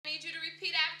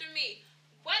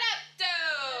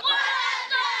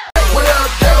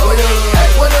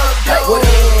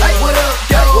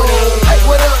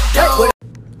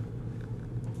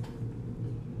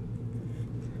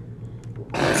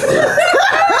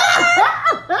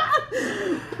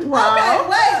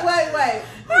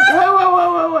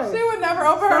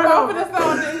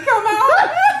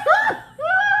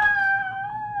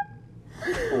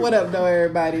up, though,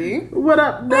 everybody? What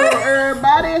up, though,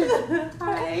 everybody?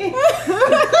 Hi.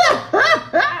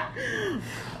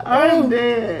 I'm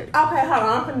dead. Okay, hold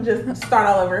on. I'm finna just start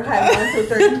all over. Hi, 1,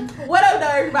 2, 3. What up, though,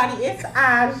 everybody? It's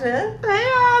Aja.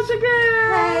 Hey, Aja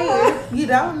girl. Hey, if you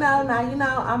don't know, now you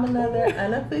know I'm another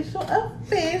unofficial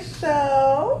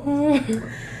official.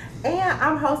 And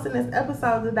I'm hosting this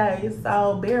episode today,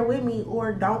 so bear with me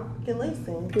or don't fucking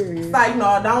listen. Period. It's like,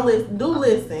 no, don't listen. Do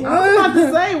listen. I was about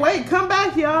to say, wait, come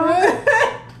back, y'all.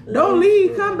 Don't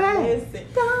leave, come back. Listen.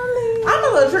 Don't leave. I'm a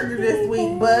little triggered this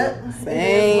week, but it is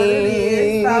what it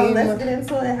is. So let's get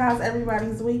into it. How's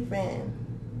everybody's week been?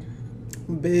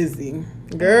 Busy.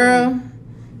 Girl,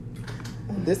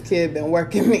 this kid been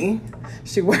working me.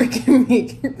 She working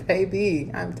me, baby.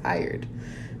 I'm tired.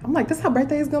 I'm like, this how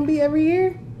birthday is going to be every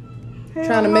year? Hell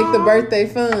Trying to make the no. birthday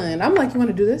fun. I'm like, you want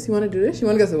to do this? You want to do this? You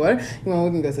want to go to the water? We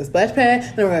can go to the splash pad.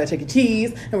 Then we're going to Chuck E.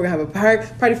 Cheese. And we're going to have a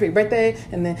party for your birthday.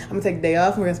 And then I'm going to take a day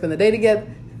off and we're going to spend the day together.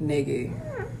 Nigga.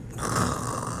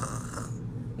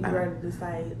 You ready to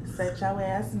say, set your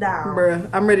ass down? Bruh,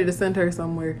 I'm ready to send her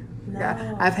somewhere.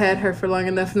 No. I've had her for long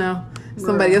enough now.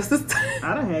 Somebody else's time.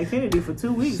 I done had Kennedy for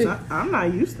 2 weeks. I'm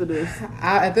not used to this.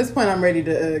 At this point, I'm ready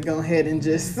to go ahead and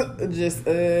just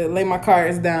lay my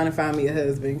cards down and find me a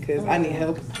husband because I need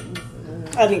help.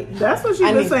 That's what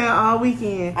you've been saying all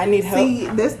weekend. I need help. See,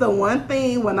 this the one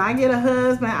thing. When I get a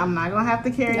husband, I'm not gonna have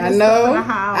to carry this I stuff in know. the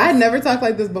house. I never talked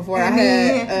like this before.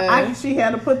 And she had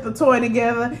to put the toy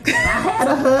together. If I had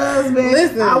a husband,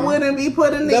 Listen, I wouldn't be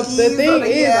putting the thing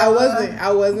is,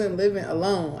 I wasn't living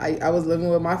alone. I was living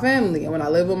with my family, and when I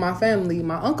lived with my family,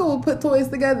 my uncle would put toys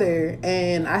together,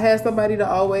 and I had somebody to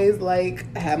always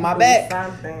like have my back.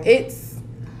 Something. It's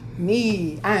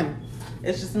me.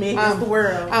 It's just me against the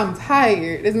world. I'm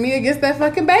tired. It's me against that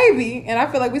fucking baby. And I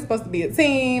feel like we're supposed to be a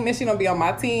team. And she don't be on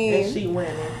my team. And she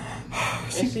winning.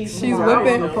 She's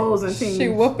whooping. She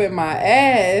whooping my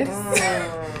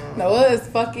ass. Noah is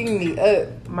fucking me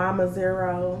up. Mama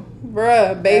Zero.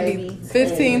 Bruh, baby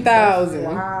 15,000.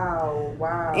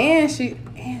 Wow. And she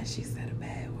said a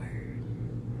bad word.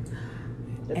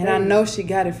 And I know she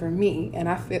got it from me. And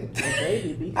I feel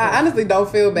I honestly don't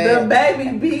feel bad. The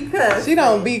baby be cussing. She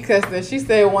don't be cussing. She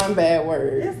said one bad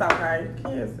word. It's okay.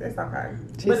 It's okay.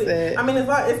 She said,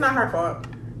 it's not her fault.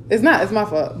 It's not. It's my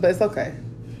fault, but it's okay.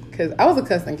 Because I was a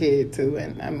cussing kid, too.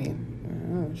 And,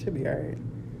 it should be all right.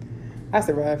 I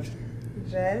survived.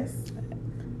 Jess?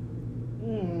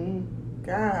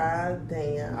 God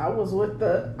damn. I was with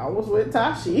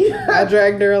Tashi. I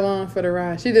dragged her along for the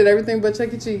ride. She did everything but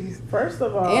Chuck E. Cheese. First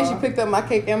of all, and she picked up my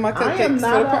cake and my cupcakes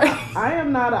for the party. I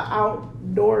am not an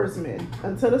outdoorsman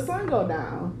until the sun go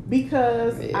down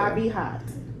because I be hot.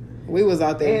 We was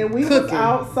out there and we cooking. was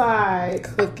outside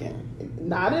cooking.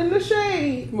 Not in the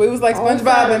shade. We was like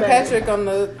SpongeBob and Patrick on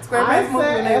the SquarePants movie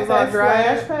when they was all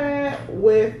dry. Splash pad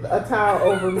with a towel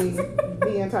over me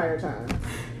the entire time.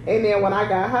 And then when I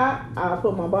got hot, I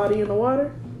put my body in the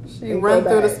water. She run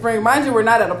through the spring. Mind you, we're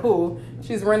not at a pool.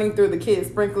 She's running through the kids'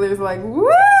 sprinklers like,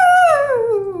 woo!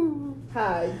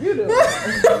 Hi, you doing?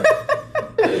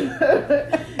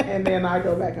 And then I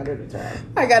go back under the towel.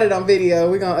 I got it on video.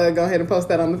 We're going to go ahead and post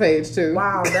that on the page, too.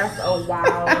 Wow, that's a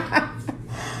wild.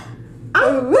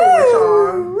 I'm with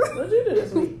y'all. What'd you do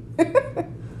this week? I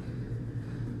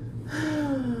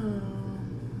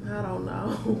don't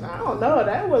know.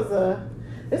 That was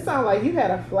it sounded like you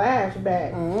had a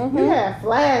flashback. Mm-hmm. You had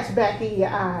flashback in your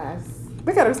eyes.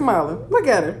 Look at her smiling. Look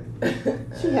at her.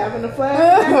 She having a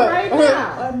flashback right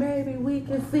now. Or maybe we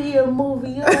can see a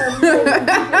movie on maybe we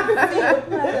can see a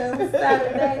play on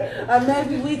Saturday. Or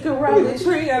maybe we can roll the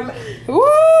tree.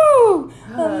 Woo!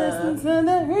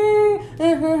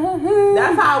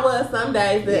 That's how it was some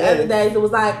days. The other days it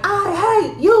was like,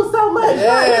 I hate you so much.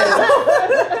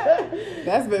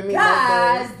 That's been me.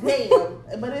 God damn.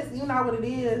 But it's, you know what it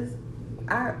is?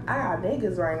 I got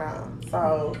niggas right now.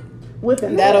 So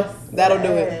that'll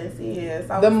do it. Yeah.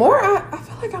 So the more I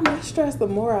feel like I'm less stressed the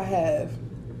more I have.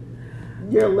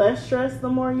 You're less stressed the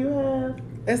more you have?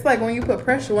 It's like when you put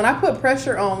pressure. When I put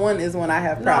pressure on one is when I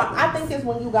have problems. No, I think it's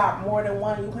when you got more than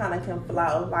one, you kind of can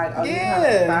flow. Like, you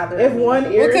if one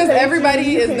irritates because everybody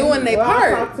you is doing their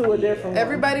part. Talk to a different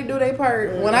everybody do their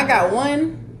part. Mm-hmm. When I got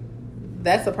one,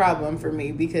 that's a problem for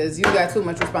me because you got too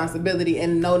much responsibility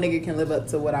and no nigga can live up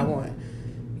to what I want.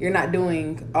 You're not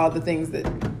doing all the things that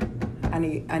I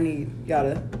need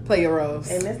y'all to play your roles.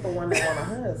 And that's the one that want a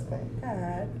husband.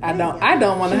 God. I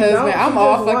don't want a husband. I'm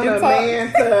all fucking talk.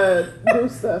 Man to do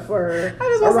stuff for her. I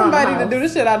just want somebody to do the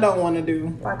shit I don't want to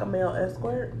do. Like a male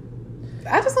escort.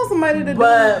 I just want somebody to do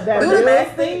the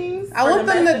best things. I want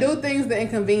them to do things that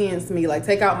inconvenience me, like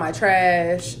take out my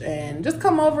trash and just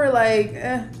come over. Like,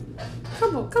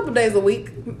 couple days a week.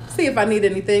 See if I need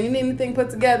anything. You need anything put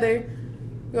together?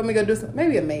 You want me to go do something?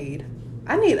 Maybe a maid.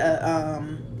 I need a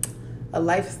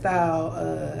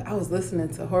lifestyle. I was listening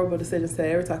to Horrible Decisions today.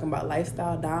 They were talking about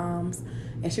lifestyle doms,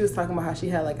 and she was talking about how she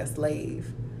had like a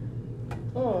slave.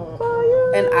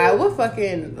 Oh, And I would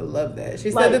fucking love that.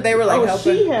 She said that they were like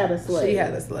helping. She had a slave. She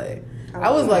had a slave.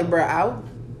 I was like, bro,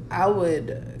 I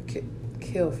would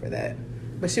kill for that.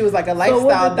 But she was like a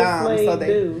lifestyle dom, so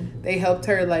they helped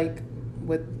her like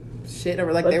with shit,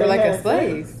 or like they were like a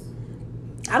slave. Sex?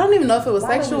 I don't even know if it was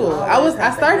sexual.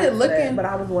 I started looking, but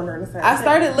I was wondering the same. I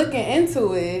started looking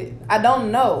into it. I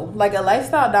don't know. Like a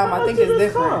lifestyle dom, I think is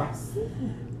different.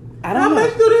 I don't know. How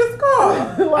much do this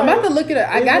cost? I'm about to look it up.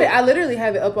 I got it. I literally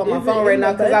have it up on my phone right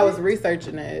now because I was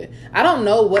researching it. I don't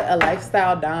know what a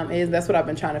lifestyle dom is. That's what I've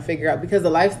been trying to figure out, because a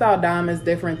lifestyle dom is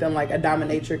different than like a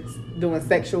dominatrix doing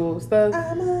sexual stuff.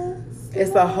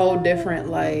 It's a whole different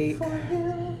like.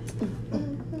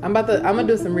 I'm gonna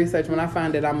do some research. When I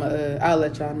find it, I'll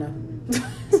let y'all know.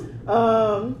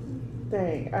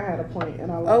 Dang, I had a point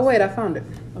and I lost. Oh wait, I found it.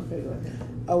 Okay, go ahead.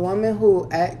 A woman who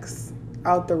acts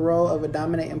out the role of a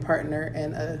dominating partner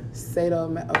and a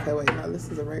okay, wait, no, this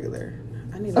is a regular.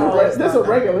 I need This is a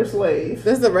regular slave.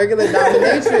 This is a regular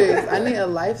dominatrix. I need a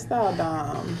lifestyle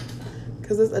dom,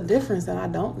 because it's a difference, and I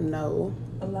don't know.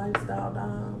 A lifestyle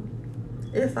dom.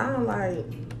 It sounds like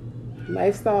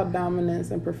Lifestyle dominance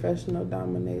and professional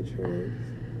dominatrix.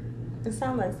 it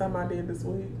sounds like something I did this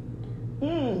week.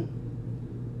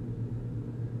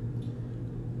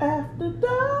 After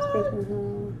dark.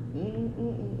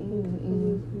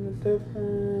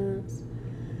 Difference.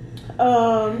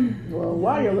 Well,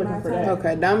 while you're looking for that,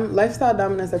 Okay, lifestyle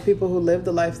dominance are people who live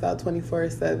the lifestyle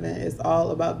 24/7. It's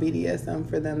all about BDSM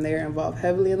for them. They're involved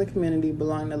heavily in the community,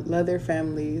 belong to leather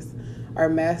families, are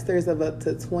masters of up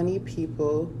to 20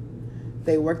 people.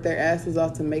 They work their asses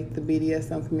off to make the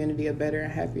BDSM community a better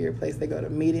and happier place. They go to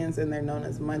meetings and they're known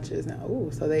as munches. Now,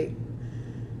 so they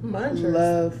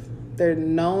they're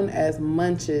known as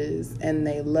munches, and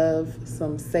they love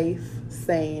some safe,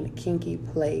 sane, kinky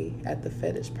play at the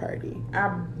fetish party.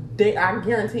 I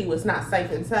guarantee you it's not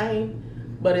safe and sane,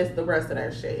 but it's the rest of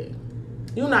that shit.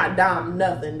 You not dom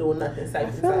nothing, doing nothing safe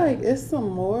and sane. I feel like it's some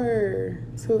more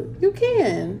to you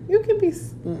can be.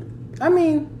 I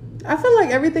mean, I feel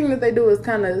like everything that they do is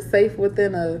kind of safe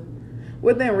within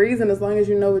reason, as long as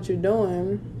you know what you're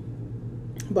doing.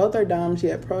 Both are doms,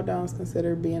 yet pro doms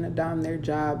consider being a dom their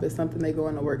job. It's something they go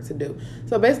into work to do.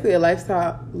 So basically, a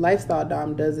lifestyle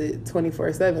dom does it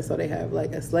 24/7. So they have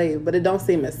like a slave, but it don't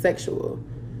seem as sexual.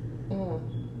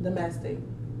 Domestic.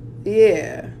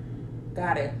 Yeah,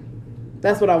 Got it.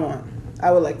 that's what I want.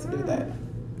 I would like to do that.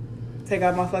 Take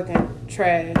out my fucking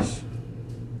trash.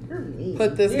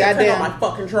 Put this Take out my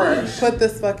fucking trash. Put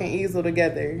this fucking easel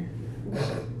together,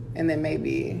 and then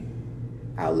maybe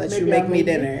I'll let you make me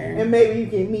dinner. And maybe you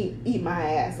can eat my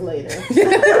ass later.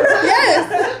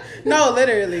 Yes. No,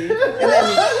 literally.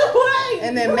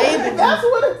 And then maybe that's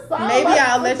what it sounds maybe like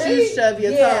I'll let you shove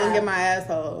your Yeah. tongue in my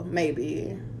asshole.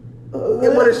 Maybe.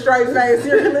 And with a straight face,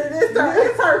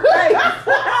 it's her face.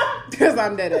 Because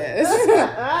I'm dead ass.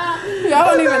 Y'all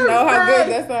don't even know how good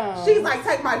that sounds. She's like,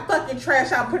 take my fucking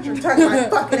trash out, put your tongue in my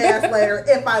fucking ass later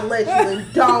if I let you,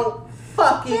 and don't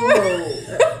fucking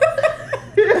move.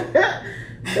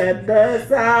 That does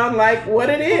sound like what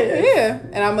it is. Yeah.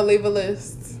 And I'm going to leave a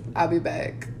list. I'll be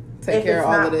back. Take care of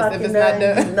all of this. If it's done,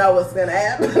 not done, you know what's gonna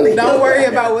happen. don't worry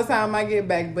about what time I get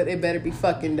back, but it better be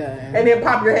fucking done. And then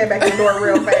pop your head back in the door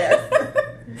real fast.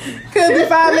 Could be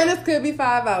 5 minutes, could be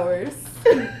 5 hours.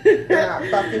 Not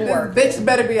fucking This work. bitch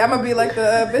better be. I'm gonna be like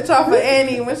the bitch off of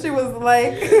Annie when she was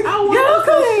like, I want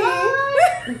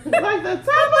like the top of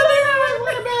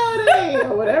the building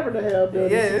or whatever the hell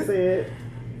building Yes. she said.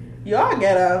 Y'all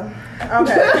ghetto.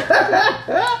 Okay.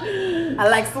 I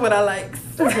likes what I likes.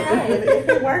 If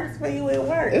it works for you, it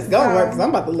works. It's gonna work, because I'm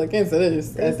about to look into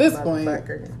this at this point.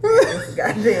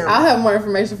 Goddamn. I'll have more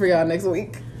information for y'all next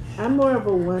week. I'm more of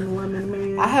a one woman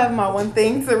man. I have my one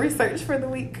thing to research for the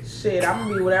week. Shit, I'm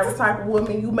gonna be whatever type of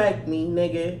woman you make me,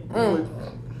 nigga.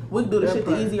 We can do the shit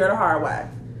the easy or the hard way.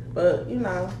 But, you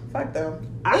know, fuck them.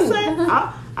 I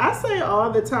say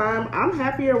all the time, I'm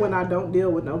happier when I don't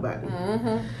deal with nobody.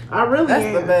 I really That's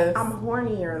am. the best. I'm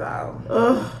hornier, though.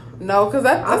 Ugh. No, because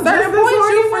at a I'm certain just as point you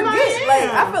horny when forget. I Like,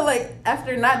 am. I feel like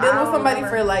after not dealing I with don't somebody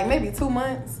remember. for like maybe 2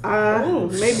 months,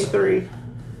 Maybe 3.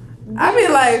 I be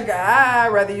like, I'd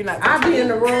rather you not. I be in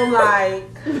the room like,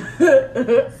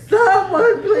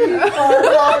 someone please tell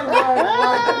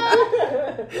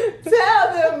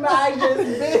them I just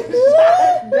been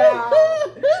shut down.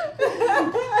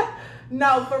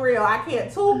 No, for real, I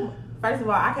can't. First of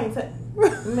all, I can't tell.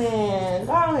 Man,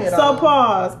 go ahead. So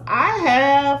pause.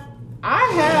 I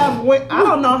have went. I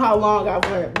don't know how long I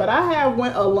went, but I have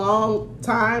went a long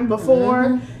time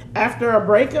before after a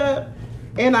breakup,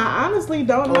 and I honestly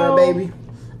don't know. Or a baby.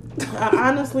 I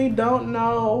honestly don't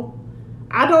know.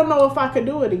 I don't know if I could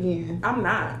do it again. I'm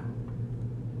not.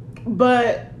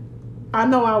 But I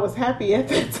know I was happy at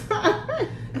that time.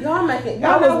 Y'all making.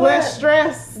 I Y'all was know less what?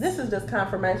 stressed. This is just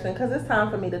confirmation because it's time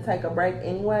for me to take a break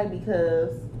anyway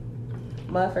because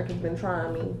motherfuckers been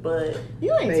trying me, but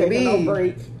You ain't taking no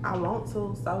break. I want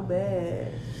to so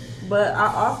bad. But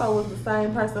I also was the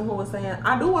same person who was saying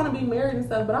I do want to be married and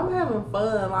stuff, but I'm having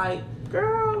fun. Like,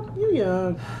 Girl, you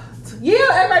young. yeah,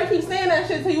 everybody keeps saying that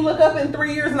shit till you look up in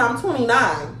 3 years and I'm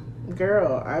 29.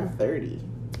 Girl, I'm 30.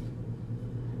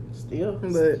 Still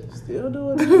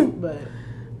doing me, but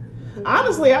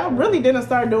honestly, I really didn't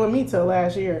start doing me till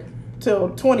last year, till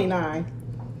 29.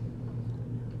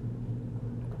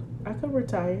 I could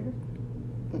retire,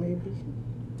 maybe.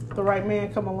 If the right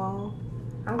man come along,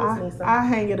 I just need some. I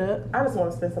hang it up. I just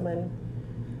want to spend some money.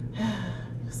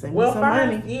 Send me some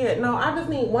money. Yeah, no, I just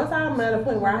need, once I'm at a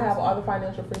point where I have all the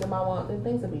financial freedom I want, then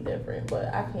things will be different,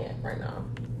 but I can't right now.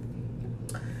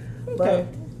 Okay. But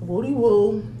woody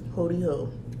woo, hooty hoo.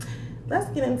 Let's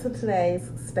get into today's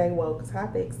Stay Woke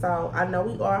topic. So I know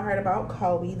we all heard about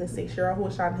Kobe, the 6-year-old who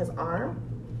was shot in his arm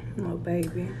Oh,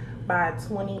 baby. by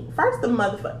 20. First, the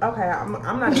motherfucker. Okay, I'm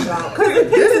not even wrong. This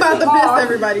This is about to piss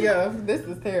everybody off. This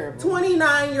is terrible.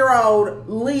 29-year-old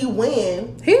Lee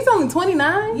Win. He's only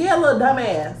 29? Yeah, little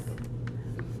dumbass.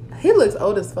 He looks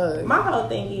old as fuck. My whole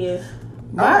thing is,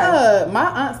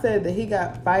 My aunt said that he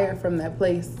got fired from that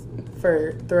place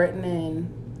for threatening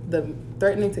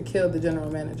to kill the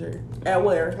general manager at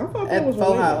where? I thought that at was Full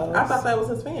related. House. I thought that was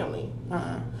his family.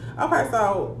 Uh-uh. Okay,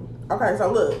 so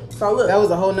look. That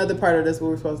was a whole nother part of this we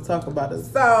were supposed to talk about. Is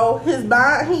So his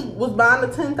bond, he was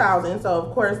bonded to $10,000. So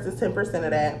of course, the 10%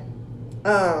 of that.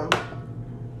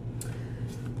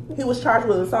 He was charged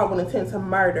with assault with intent to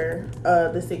murder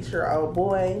the 6-year-old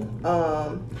boy.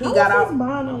 He got out. His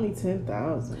bond only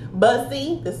 $10,000. But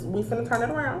see, we finna turn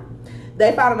it around.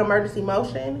 They filed an emergency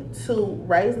motion to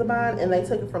raise the bond, and they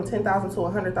took it from $10,000 to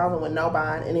 $100,000 with no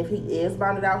bond. And if he is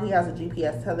bonded out, he has a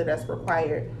GPS tether that's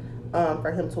required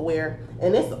for him to wear.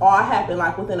 And this all happened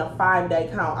like within a 5-day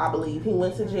count, I believe. He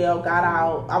went to jail, got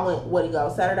out.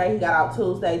 Saturday, he got out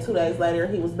Tuesday. 2 days later,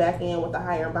 he was back in with a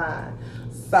higher bond.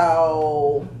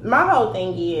 So my whole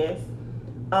thing is,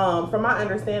 from my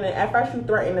understanding, at first you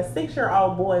threatened a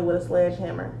 6-year-old boy with a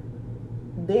sledgehammer.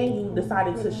 Then you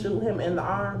decided to shoot him in the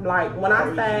arm. Like, when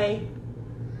I say,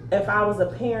 if I was a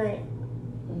parent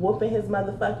whooping his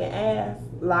motherfucking ass,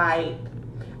 like,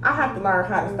 I have to learn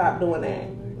how to stop doing that.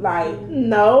 Like,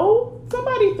 No,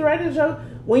 somebody threatens you.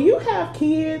 When you have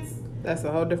kids, that's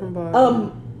a whole different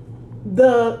ball.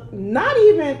 the not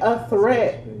even a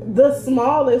threat, the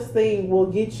smallest thing will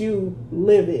get you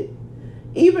livid.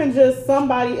 Even just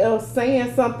somebody else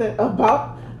saying something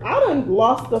about, I done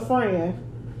lost a friend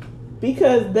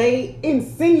because they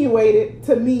insinuated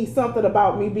to me something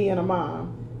about me being a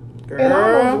mom. Girl. And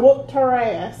I almost whooped her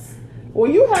ass.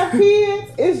 When you have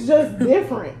kids, it's just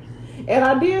different. And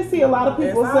I did see a lot of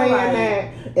people saying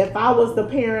that if I was the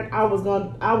parent, I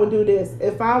would do this.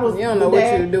 If I was You don't know the what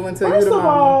dad, you're doing till first you're the of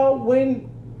all, when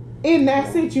in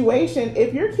that situation,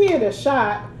 if your kid is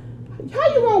shot, how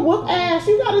you gonna whoop ass?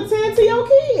 You gotta tend to your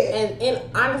kid. and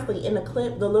honestly, in the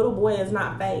clip, the little boy is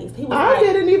not phased. He was I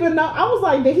didn't even know. I was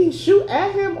like, did he shoot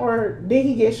at him or did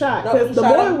he get shot? No, Because he the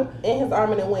shot boy, him in his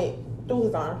arm and it went through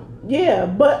his arm. yeah.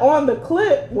 But on the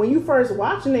clip, when you first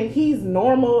watching it, he's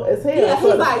normal as hell. Yeah,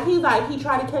 So he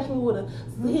tried to catch me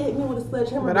he hit me with a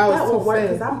sledgehammer, But but I was that too won't work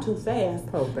fast. because I'm too fast.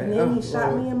 Oh, bad. And then he Oh,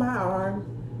 shot Lord. me in my arm.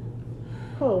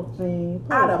 poor thing.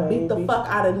 I'd have beat the fuck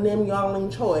out of Nim Yong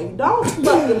Choi. Don't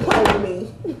fucking play with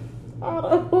me,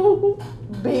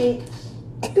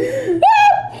 bitch.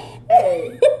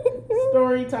 Hey,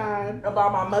 Story time.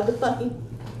 about my motherfucking.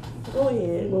 Go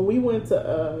ahead. When we went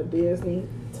to Disney,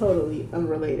 totally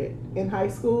unrelated. In high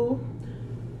school,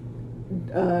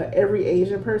 every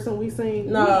Asian person we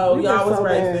seen. No, we y'all were was so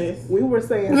bad. racist. We were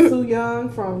saying Soo Young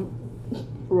from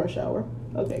Rush Hour.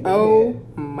 Okay. Oh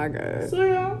my god. Soo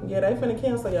Young. Yeah, they finna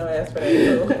cancel your ass for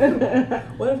that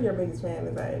too. What if your biggest fan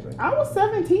is Asian? I was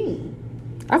 17.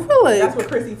 I feel like That's what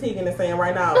Chrissy Teigen is saying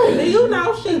right now. Do you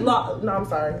know she lost? No, I'm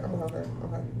sorry. I'm gonna her.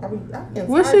 Okay.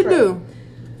 what she do?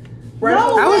 Right.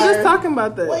 No, I was man. just talking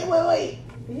about that. Wait.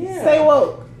 Yeah. Stay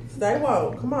woke. Stay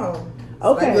woke. Come on.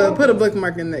 Okay. Well, put a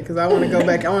bookmark in that because I want to go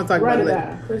back. I want to talk Write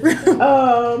about it it later.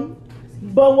 down.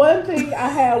 But one thing I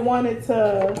had wanted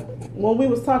to, when we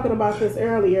was talking about this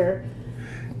earlier,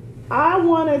 I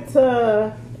wanted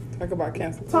to Talk about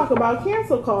cancel. Talk about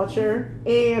cancel culture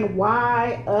and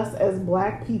why us as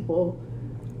black people.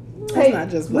 It's not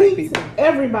just black people.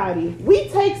 Everybody. We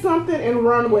take something and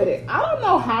run with it. I don't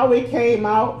know how it came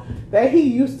out that he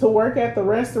used to work at the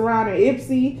restaurant in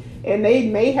Ipsy and they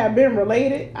may have been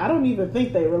related. I don't even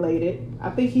think they related. I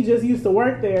think he just used to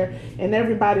work there and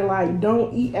everybody like,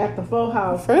 don't eat at the Faux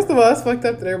House. First of all, it's fucked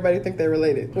up that everybody think they're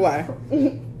related. Why?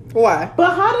 Why?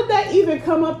 But how did that even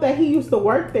come up that he used to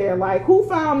work there? Like, who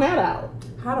found that out?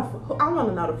 I want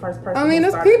to know the first person. I mean, who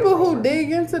it's started people the who rumor.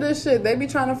 dig into this shit. They be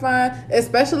trying to find,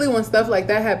 especially when stuff like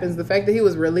that happens, the fact that he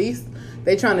was released,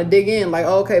 they trying to dig in. Like,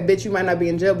 oh, okay, bitch, you might not be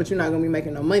in jail, but you're not going to be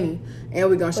making no money. And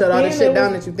we're going to shut all this shit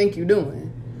down that you think you're doing.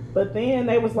 But then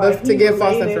they was like... But to give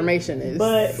false information is...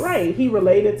 But, right, he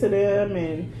related to them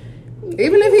and...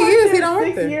 Even if he is, he don't work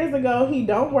 6 there. years ago, he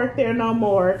don't work there no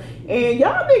more. And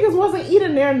y'all niggas wasn't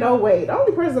eating there no way. The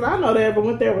only person I know that ever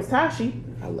went there was Tashi.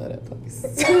 I love that place.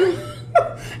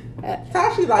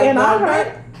 Tashi like, And no, I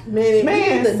heard-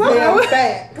 man, the somebody- damn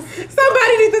facts.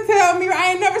 Somebody needs to tell me.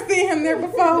 I ain't never seen him there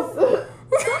before.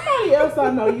 Somebody else I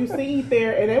know used to eat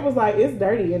there, and it was like, it's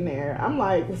dirty in there. I'm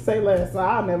like, say less.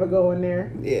 I'll never go in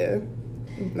there. Yeah.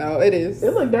 No, it is.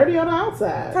 It look dirty on the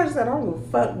outside. Tashi said, I don't give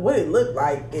a fuck what it looked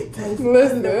like. It tastes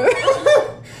Listen,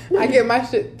 I get my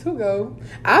shit to go.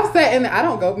 I've sat in. I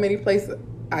don't go many places.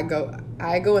 I go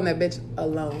in that bitch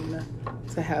alone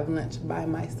to have lunch by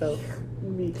myself.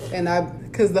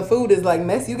 And cause the food is like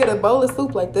messy. You get a bowl of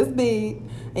soup like this big,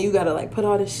 and you gotta like put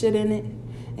all this shit in it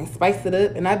and spice it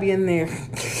up. And I be in there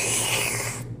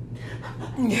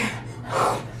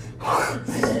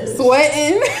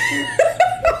sweating.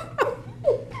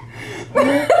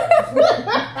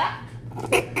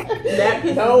 That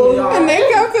pisses me off. And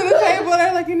they come to the table.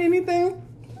 They're like, "You need anything?"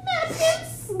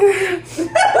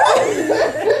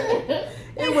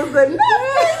 It was the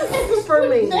napkins for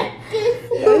me.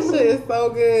 That shit is so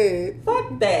good.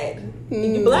 Fuck that.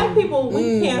 Black people,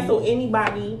 we cancel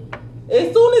anybody.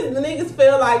 As soon as the niggas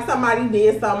feel like somebody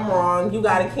did something wrong, you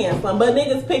gotta cancel them. But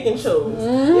niggas pick and choose.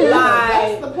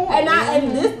 That's the point.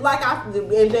 And this, like I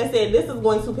just said, this is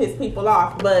going to piss people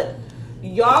off. But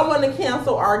y'all want to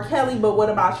cancel R. Kelly, but what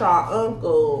about y'all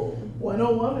uncle? When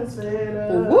a woman said,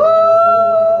 Woo!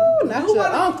 Not You your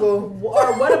wanna- uncle.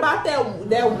 Or what about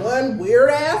that one weird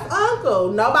ass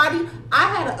uncle? Nobody.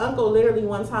 I had an uncle literally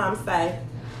one time say,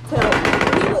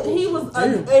 he was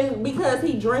and because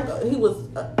he drank, he was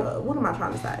what am I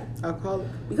trying to say? Alcoholic.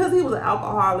 Because he was an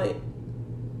alcoholic.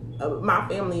 My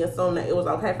family assumed that it was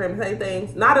okay for him to say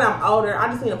things. Now that I'm older, I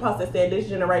just seen a post that said this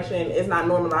generation is not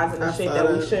normalizing the I shit saw that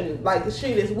we that. shouldn't. Like the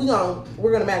shit is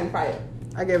we're gonna magnify it.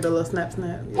 I gave it a little snap.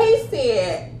 Yeah. He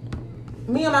said,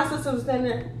 me and my sister was standing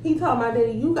there. He told my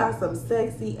daddy, you got some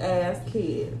sexy ass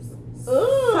kids.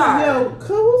 Sorry. yo,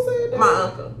 who said that? My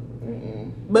uncle.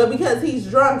 But because he's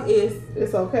drunk,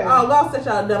 It's okay. oh, go sit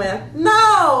y'all dumb ass.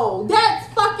 No,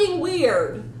 that's fucking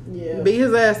weird. Yeah. Beat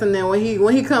his ass, and then when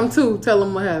he come to, tell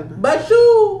him what happened. But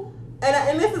you,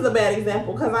 and this is a bad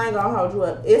example because I ain't gonna hold you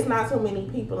up. It's not too many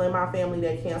people in my family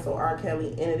that cancel R. Kelly,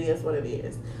 and it is what it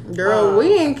is. Girl,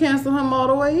 we ain't cancel him all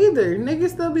the way either. Niggas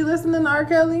still be listening to R.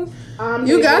 Kelly. I'm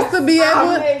You niggas. got to be able.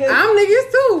 I'm niggas. I'm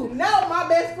niggas too. No, my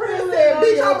best friend said,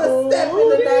 bitch, I'm a step in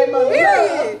the name of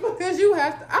Period. love. Because you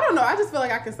have to. I don't know. I just feel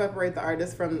like I can separate the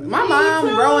artist from. My Me mom,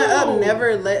 too. growing up,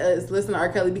 never let us listen to R.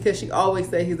 Kelly because she always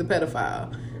said he's a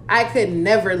pedophile. I could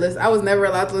never listen. I was never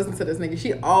allowed to listen to this nigga.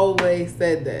 She always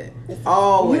said that.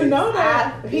 Always. You know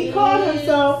that. I He called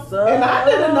himself, feel and I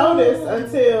didn't know this so-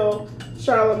 until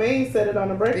Charlamagne said it on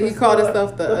the Breakfast He called Club,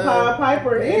 himself the, Pied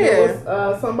Piper, and it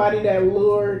was somebody that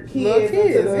lured Little kids,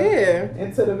 kids,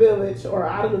 into the village or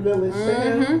out of the village to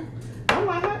him. Mhm. I'm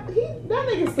like, that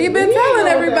nigga. He been ain't telling know what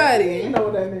everybody. He didn't know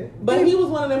what that meant. But he was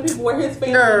one of them people where his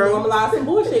family Girl. normalized some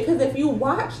bullshit. Because if you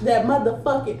watch that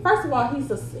motherfucking, first of all, he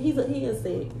is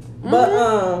sick.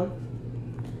 But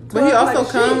But he also like,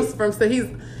 comes shit. from. So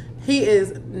he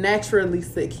is naturally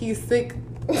sick. He's sick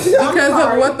I'm because of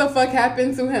sorry. what the fuck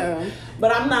happened to him.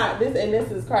 But I'm not this, and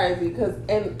this is crazy because,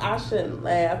 and I shouldn't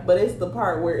laugh, but it's the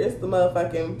part where it's the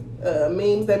motherfucking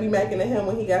memes that be making to him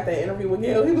when he got that interview with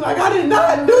Gail. He was like, I did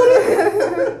not do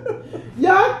this.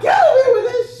 Y'all killing me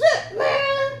with this shit,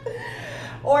 man.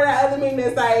 Or that other meme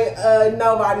that say,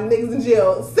 nobody, niggas in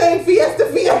jail. Same fiesta.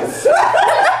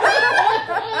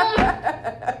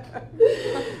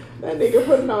 That nigga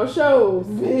putting on shows.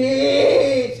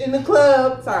 Bitch, in the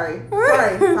club. Sorry.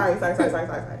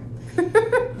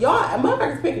 Y'all,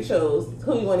 motherfuckers pick and choose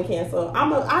who you want to cancel.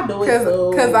 I do it too.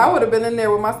 Because I would have been in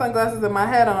there with my sunglasses and my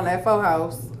hat on at Faux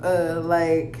House.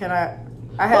 Like, can I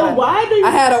I had But why do you? I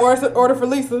had an order for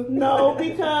Lisa. No,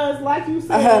 because like you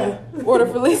I had said, an order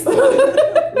for Lisa.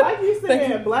 like you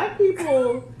said, black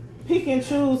people pick and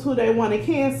choose who they want to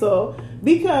cancel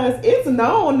because it's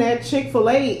known that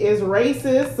Chick-fil-A is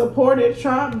racist, supported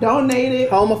Trump,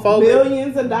 donated homophobic,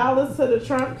 millions of dollars to the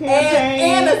Trump campaign,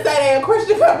 and a Saturday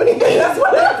Christian company. That's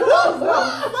what they close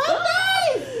on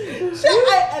Sundays.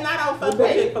 And I don't fuck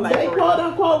with Chick-fil-A. They quote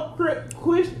unquote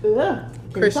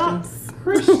Christians.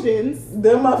 Christians.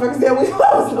 Them motherfuckers that we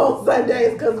closed on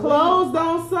Sundays because Closed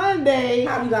on Sunday,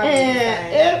 How we got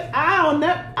and if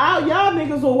y'all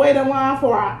niggas will wait in line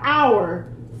for an hour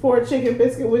for a chicken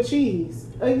biscuit with cheese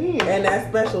again. and that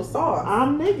special sauce.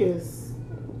 I'm niggas.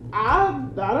 I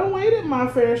done waited my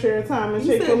fair share of time in You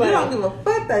said you Chick-fil-A. don't give a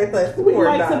fuck they say We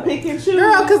like to pick and choose.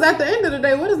 Girl, because at the end of the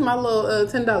day, what is my little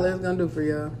 $10 gonna do for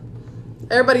y'all?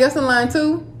 Everybody else in line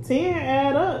too? 10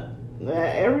 add up.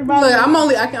 Everybody. Look,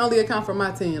 I can only account for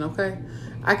my 10, okay?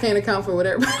 I can't account for what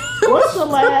everybody What's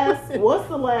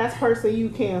the last person you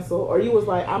canceled or you was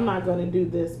like, I'm not gonna do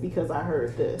this because I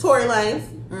heard this? Tory Lanez.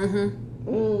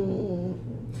 And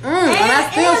I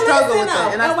still struggle with that.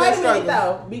 And I still struggle.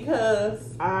 Though,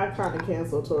 because I kind of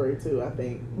canceled Tory too, I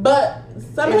think. but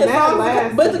some of And his that songs,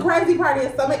 last but the crazy part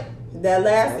is that last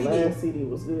That CD. last CD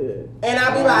was good. And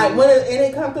I'll be like, and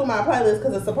it come through my playlist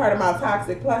because it's a part of my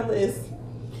toxic playlist.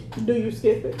 Do you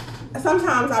skip it?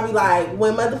 Sometimes I'll be like,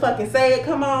 when motherfucking Say It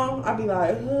come on, I'll be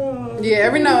like, Yeah,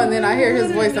 every now and then I hear his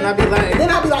voice and I'll be like, then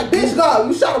I'll be like, bitch, go,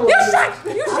 you shot a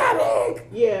you shot it.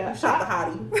 Yeah. You shot the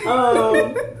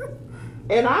hottie.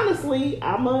 And honestly,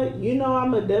 I'm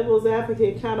a devil's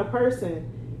advocate kind of person.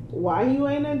 Why you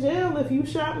ain't in jail if you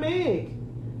shot Meg?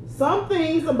 Some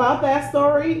things about that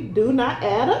story do not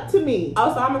add up to me.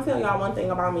 Also, I'm gonna tell y'all one thing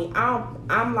about me.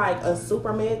 I'm like a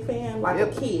super Meg fan, like a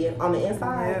kid on the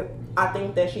inside. Yep. I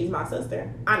think that she's my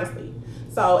sister, honestly.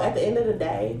 So at the end of the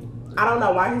day, I don't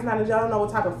know why he's not in jail. I don't know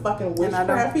what type of fucking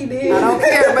witchcraft he did. I don't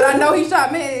care, but I know he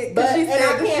shot Meg. But She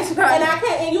said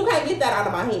and you can't get that out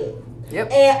of my head. Yep.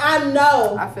 And I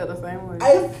know I feel the same way.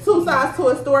 it's two sides to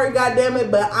a story, goddammit,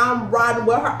 but I'm riding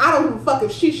with her. I don't give a fuck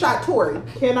if she shot Tory.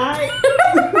 Can I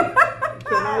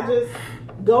just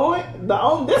go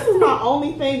in? This is my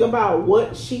only thing about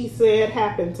what she said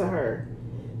happened to her.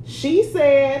 She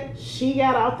said she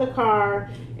got out the car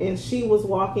and she was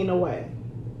walking away.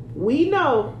 We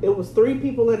know it was 3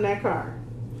 people in that car.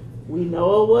 We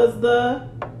know it was the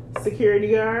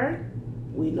security guard.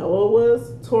 We know it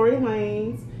was Tory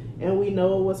Lanez. And we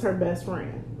know it was her best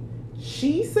friend.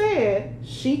 She said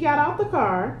she got out the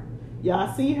car.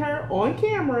 Y'all see her on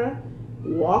camera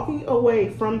walking away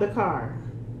from the car.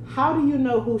 How do you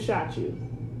know who shot you?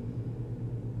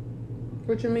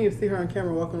 What you mean you see her on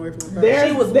camera walking away from the car?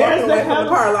 She was walking away from the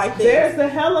car like this. There's the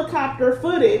helicopter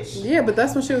footage. Yeah, but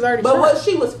that's when she was already But shot. what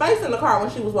she was facing the car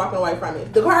when she was walking away from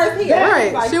it. The car is here.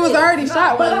 Right. Like She was this. already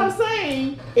shot But when I'm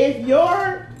saying,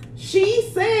 she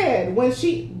said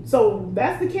so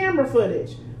that's the camera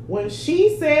footage. When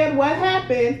she said what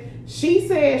happened, she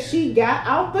said she got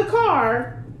out the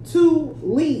car to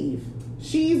leave.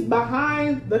 She's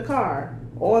behind the car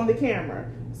on the camera.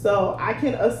 So I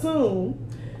can assume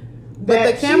But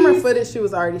the camera footage, she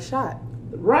was already shot.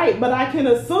 Right, but I can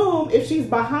assume if she's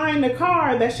behind the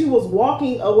car that she was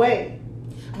walking away.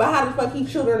 But how the fuck he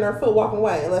shoot her in her foot walking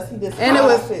away unless he just And it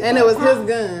was his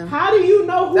gun. How do you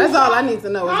know who That's shot, all I need to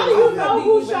know. How do is you know Do you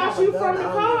who even shot have a you gun from the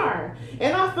on car?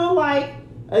 And I feel like,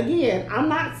 again, I'm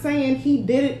not saying he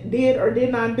did or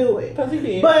did not do it. Because he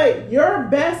did. But your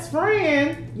best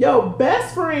friend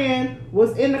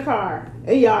was in the car.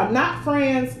 And y'all not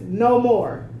friends no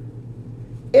more.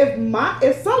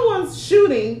 If someone's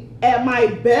shooting at my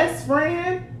best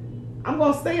friend, I'm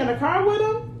gonna stay in the car with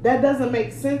him. That doesn't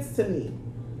make sense to me.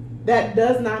 That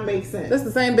does not make sense. That's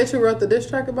the same bitch who wrote the diss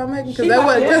track about Megan? Because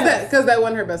Yes. that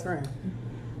wasn't her best friend.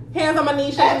 Hands on my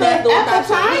knees, shaking ass, doing that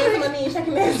shit. Hands on my knees,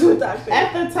 shaking ass, doing that shit.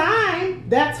 At the time,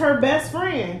 that's her best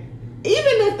friend.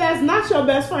 Even if that's not your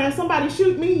best friend, somebody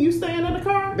shoot me, you staying in the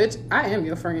car? Bitch, I am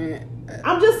your friend.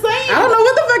 I'm just saying. I don't know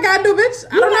what the fuck I do, bitch.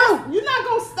 I don't know. You're not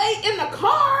gonna stay in the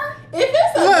car. If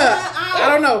it's a Look, gun, I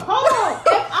don't know. Hold on.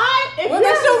 If Well,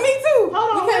 they shoot me too.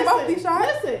 Hold on. We can't both listen, be shot.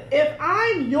 Listen, if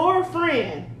I'm your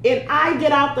friend and I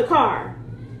get out the car,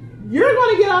 you're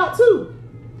gonna get out too.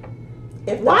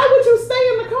 Why would you stay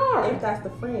in the car? If that's the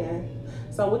friend.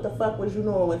 So what the fuck was you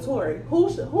doing with Tory? Who?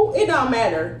 It don't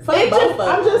matter. Fuck It both just, of them.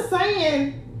 I'm just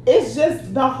saying, it's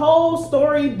just the whole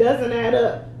story doesn't add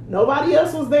up. Nobody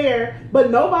else was there,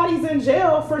 but nobody's in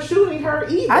jail for shooting her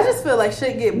either. I just feel like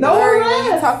shit get No blurry when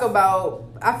you arrest. talk about.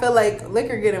 I feel like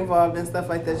liquor get involved and stuff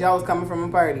like this. Y'all was coming from a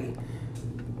party.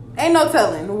 Ain't no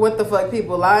telling what the fuck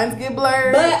people lines get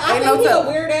blurred. But I Ain't think no he telling.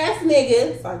 a weird ass nigga.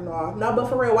 It's like, no, but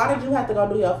for real, why did you have to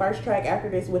go do your first track after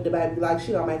this with the baby? Like,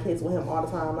 she don't make hits with him all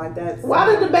the time. Like, that's Why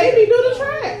did the baby do the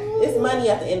track? It's money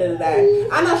at the end of the day.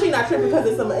 I know she not tripping because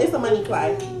it's a money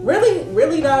play.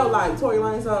 Really though, like Tory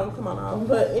Lanez song, come on now.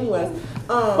 But anyways,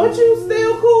 But you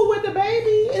still cool with the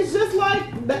baby? It's just like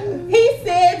he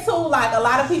said too, like a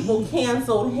lot of people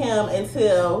canceled him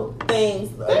until things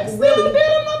they still did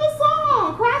another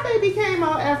song. Crybaby came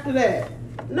out after that.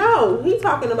 No, he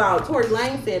talking about Tory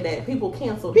Lanez said that people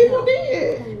canceled People him.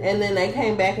 did. And then they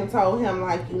came back and told him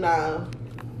like, Wow.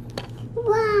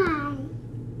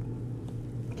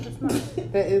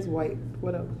 That is white.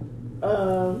 What else?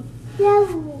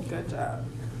 Good job.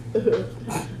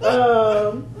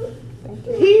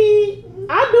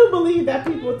 I do believe that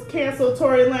people cancel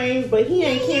Tory Lanez, but he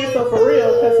ain't canceled for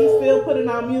real because he's still putting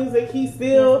out music. He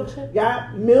still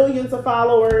got millions of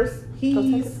followers.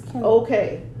 He's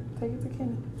okay. Take it to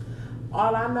Kenny.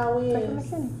 all I know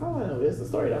is All I know is the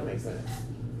story don't make sense.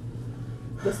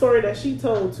 The story that she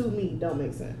told to me don't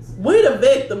make sense. we the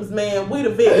victims, man. We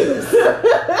the victims.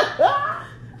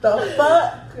 The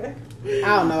fuck?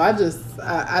 I don't know.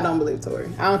 I don't believe Tory.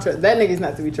 I don't trust that nigga's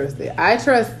not to be trusted. I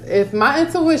trust if my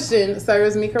intuition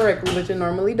serves me correctly, which it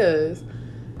normally does.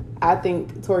 I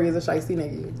think Tory is a shiesty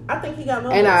nigga, I think he got no.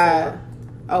 and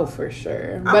oh for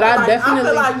sure. But I definitely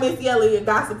feel like Missy Elliott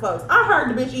gossip folks. I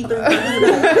heard the bitch eat 3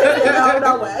 today.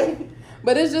 No way.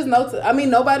 But it's just I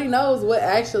mean, nobody knows what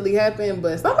actually happened,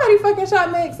 but somebody fucking shot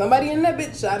Meg. Somebody in that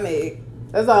bitch shot Meg.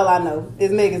 That's all I know.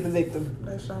 Is Meg is the victim.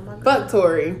 Fuck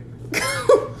Tory.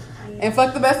 And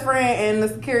fuck the best friend and the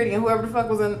security and whoever the fuck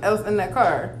was else in that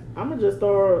car. I'm gonna just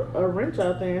throw a wrench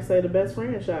out there and say the best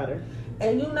friend shot her.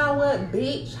 And you know what,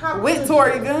 bitch? How With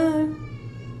Tory gun.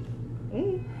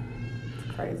 Mm.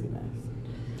 Craziness.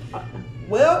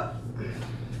 Well,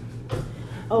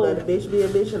 Oh, let a bitch be a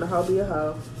bitch and a hoe be a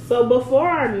hoe. so before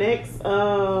our next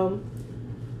little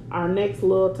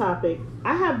topic,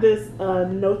 I have this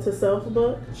note to self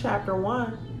book. Chapter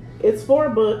 1. It's 4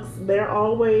 books. They're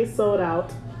always sold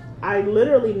out. I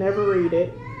literally never read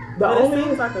it. But it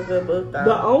seems like a good book, though.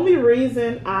 The only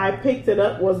reason I picked it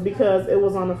up was because it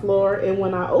was on the floor, and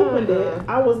when I opened it,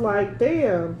 I was like,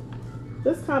 damn,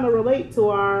 this kind of relate to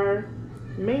our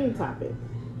main topic.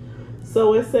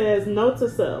 So it says, note to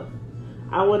self,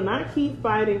 I will not keep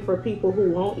fighting for people who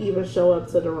won't even show up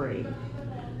to the ring.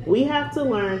 We have to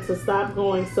learn to stop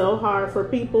going so hard for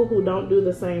people who don't do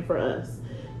the same for us.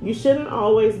 You shouldn't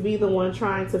always be the one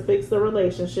trying to fix the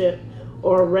relationship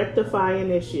or rectify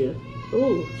an issue.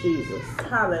 Ooh, Jesus.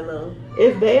 Hallelujah.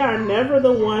 If they are never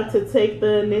the one to take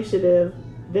the initiative,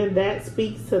 then that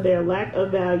speaks to their lack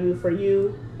of value for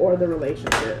you or the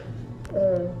relationship.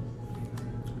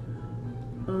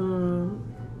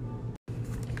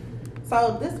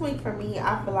 So this week for me,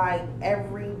 I feel like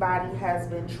everybody has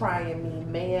been trying me.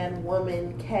 Man,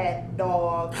 woman, cat,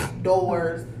 dog,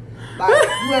 doors. Like,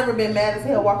 you ever been mad as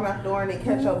hell walking out the door and then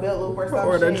catch your belt loop or something?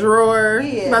 Or the drawer.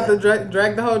 Yeah. About to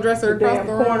drag the whole dresser The across damn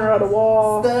the room. corner of the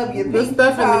wall. Stub your The big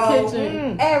stuff in the toe,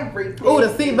 kitchen. Everything. Ooh, the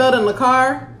seatbelt in the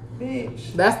car.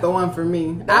 Bitch. That's the one for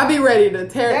me. I'll be ready to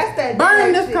That's that burn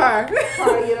dirty this car.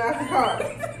 Trying to get out the car.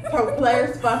 So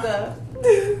players fuck up.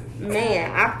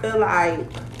 Man, I feel like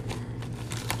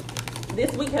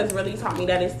this week has really taught me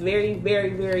that it's very,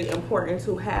 very, very important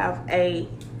to have a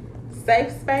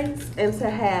safe space and to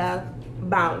have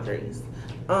boundaries.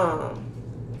 And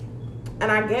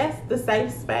I guess the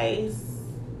safe space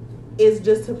is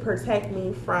just to protect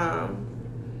me from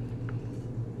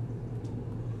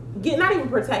not even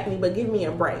protect me, but give me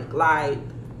a break. Like,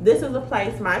 this is a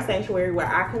place, my sanctuary, where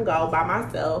I can go by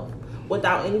myself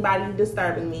without anybody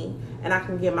disturbing me, and I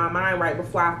can get my mind right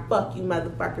before I fuck you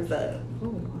motherfuckers up.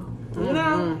 You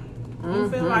know? You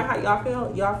feel like how y'all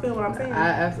feel? Y'all feel what I'm saying? I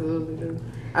absolutely do.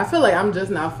 I feel like I'm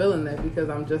just now feeling that because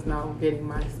I'm just now getting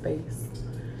my space.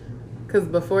 Because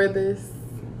before this,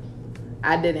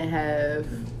 I didn't have,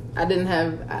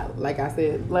 like I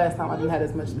said last time, I didn't have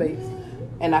as much space.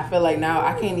 And I feel like now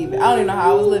I don't even know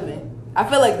how I was living. I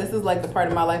feel like this is like the part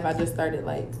of my life I just started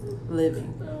like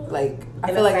living. Like,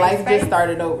 I feel like life just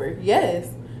started over. Yes.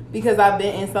 Because I've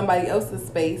been in somebody else's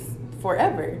space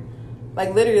forever.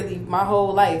 Like, literally, my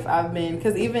whole life I've been,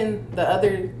 because even the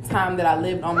other time that I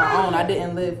lived on my own, I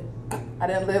didn't live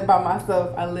by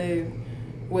myself. I lived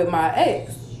with my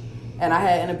ex, and I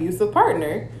had an abusive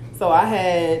partner. So I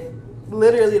had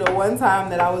literally the one time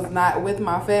that I was not with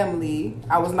my family,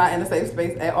 I was not in a safe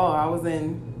space at all. I was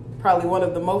in probably one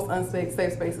of the most unsafe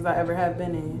safe spaces I ever have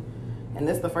been in. And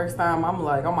this is the first time I'm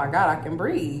like, oh my God, I can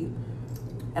breathe.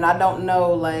 And I don't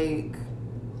know, like,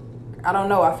 I don't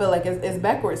know. I feel like it's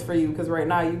backwards for you because right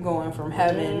now you're going from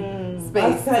having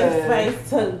space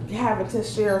to having to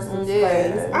share some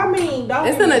space. I mean,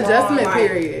 it's an adjustment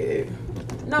period.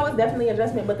 No, it's definitely an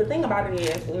adjustment. But the thing about it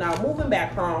is, moving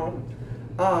back home,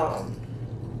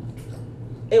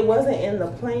 it wasn't in the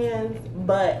plans,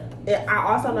 but I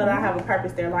also know that I have a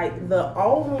purpose there. Like, the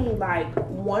only,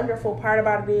 wonderful part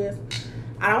about it is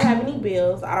I don't have any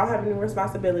bills. I don't have any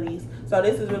responsibilities. So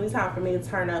this is really time for me to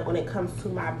turn up when it comes to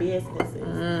my businesses.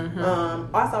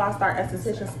 Mm-hmm. Also, I start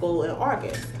esthetician school in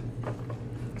August.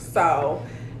 So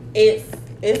it's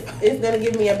going to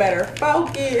give me a better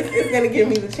focus. It's going to give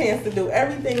me the chance to do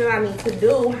everything that I need to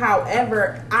do.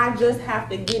 However, I just have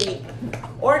to get it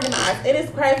organized. It is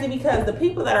crazy because the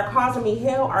people that are causing me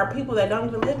hell are people that don't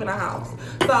even live in a house.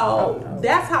 So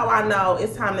that's how I know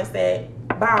it's time to set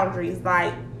boundaries.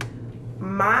 Like,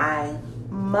 my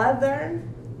mother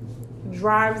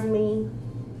drives me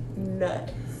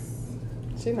nuts.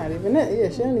 She's not even that. Yeah,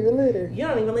 she don't even live there. You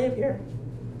don't even live here.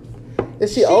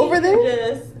 Is she over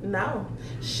there? No.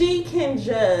 She can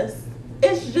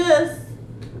it's just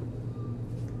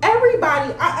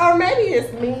everybody, or maybe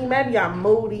it's me, maybe I'm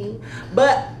moody,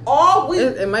 but all week.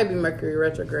 It might be Mercury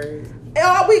retrograde.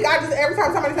 All week, every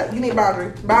time somebody says, you need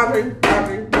boundary.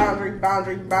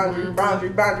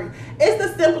 It's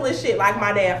the simplest shit. Like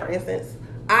my dad, for instance.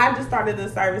 I just started the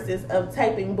services of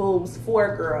taping boobs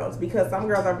for girls because some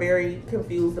girls are very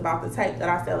confused about the tape that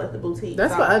I sell at the boutique.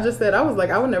 That's what I just said. I was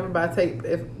like, I would never buy tape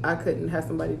if I couldn't have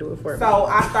somebody do it for me. So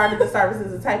I started the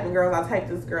services of taping girls. I taped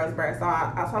this girl's breast. So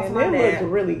I talked to my dad. They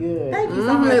look really good. Thank you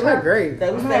so much. They look great.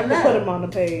 They was have to put them on the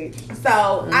page.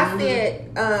 So I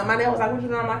said, my dad was like, what you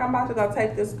doing? I'm like, I'm about to go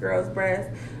tape this girl's breast.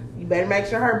 You better make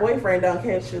sure her boyfriend don't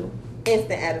catch you.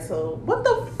 Instant attitude. What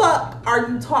the fuck are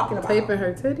you talking about? Taping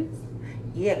her titties?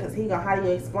 Yeah, because how do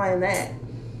you explain that?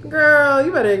 Girl,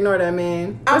 you better ignore that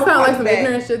man. That sounds like some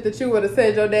ignorant shit that you would have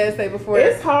said your dad say before.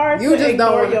 It's hard to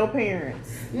ignore your parents.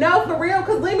 No, for real,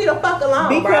 because leave me the fuck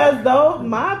alone, because though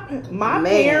my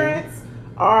parents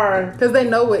are... Because they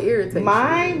know what irritates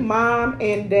my mom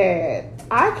and dad.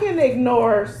 I can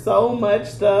ignore so much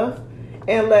stuff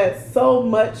and let so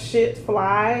much shit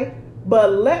fly,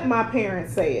 but let my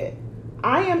parents say it.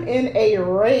 I am in a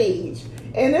rage.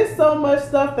 And there's so much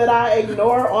stuff that I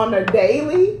ignore on a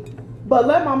daily, but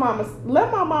let my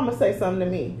mama say something to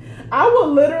me. I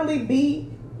will literally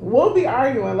we'll be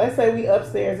arguing. Let's say we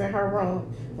upstairs in her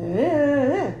room,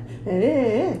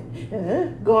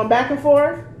 going back and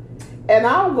forth, and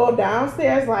I'll go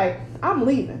downstairs like, I'm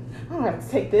leaving. I don't have to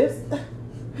take this.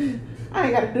 I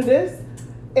ain't got to do this.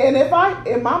 And if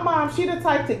my mom, she the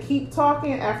type to keep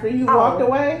talking after you walked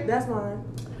away. That's fine.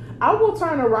 I will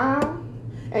turn around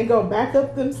and go back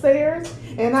up them stairs,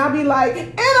 and I'll be like,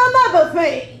 and another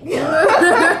thing.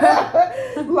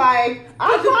 Like,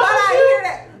 I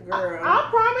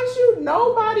promise you,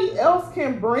 nobody else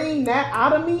can bring that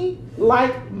out of me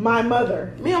like my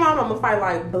mother. Me and my mama fight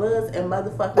like bloods and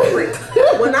motherfucking bricks.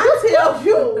 When I tell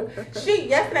you,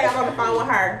 yesterday I was on the phone with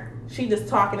her. She just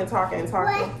talking. And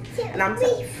I'm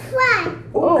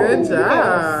good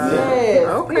job. Yes.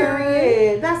 Okay.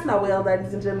 Period. That's Noelle,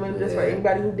 ladies and gentlemen. Just for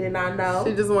anybody who did not know.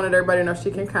 She just wanted everybody to know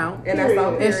she can count. And that's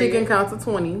all. And she can count to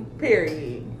 20.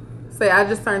 Period. Say, I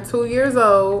just turned 2 years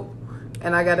old,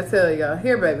 and I gotta tell y'all,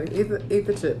 here, baby, eat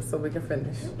the chips so we can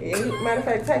finish. Matter of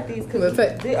fact, take these.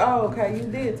 Okay, you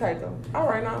did take them. All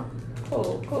right, now.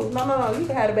 Cool. No, you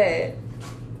can have the bag.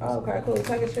 Okay, cool.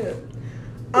 Take a chip.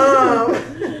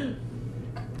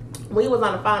 We was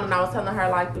on the phone and I was telling her,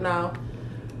 like,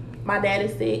 my dad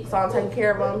is sick, so I'm taking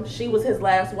care of him. She was his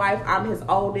last wife. I'm his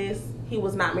oldest. He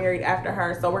was not married after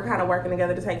her, so we're kind of working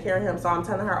together to take care of him. So I'm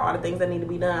telling her all the things that need to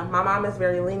be done. My mom is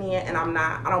very lenient, and I'm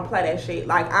not. I don't play that shit.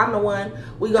 Like, I'm the one.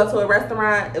 We go to a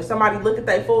restaurant. If somebody look at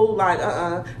their food, like,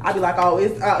 I'll be like, oh,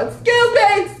 it's excuse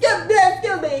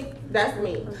me. That's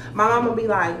me. My mom will be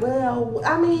like, well,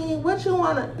 I mean, what you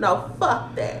wanna? No,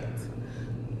 fuck that.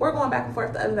 We're going back and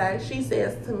forth the other day. She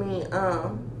says to me,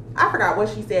 I forgot what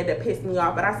she said that pissed me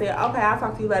off, but I said, okay, I'll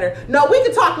talk to you later. No, we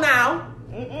can talk now.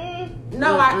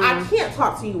 No, I can't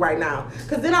talk to you right now.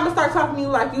 Because then I'm going to start talking to you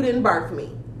like you didn't birth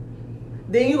me.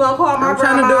 Then you going to call my grandma. I'm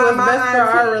trying to do what's best for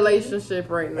our relationship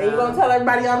right now. And you going to tell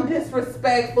everybody I'm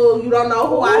disrespectful. You don't know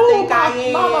who I think I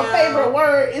am. Mama's favorite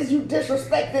word is you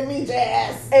disrespecting me,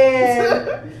 Jazz.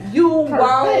 And you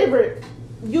won't.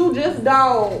 You just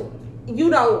don't.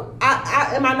 You don't.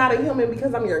 Am I not a human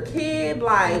because I'm your kid?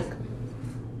 Like,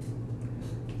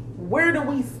 where do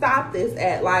we stop this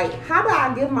at? Like, how do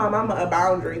I give my mama a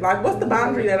boundary? Like, what's the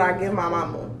boundary that I give my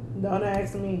mama? Don't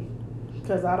ask me,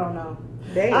 because I don't know.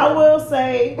 Damn. I will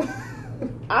say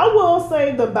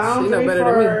the boundary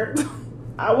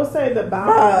I would say the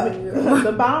boundary,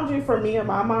 the boundary for me and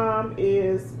my mom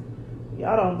is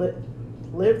y'all don't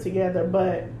live together,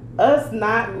 but us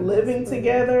not living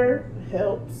together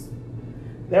helps.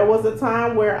 There was a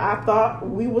time where I thought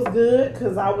we was good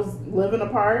because I was living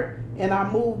apart, and I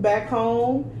moved back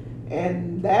home,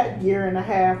 and that year and a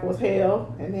half was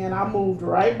hell, and then I moved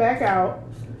right back out.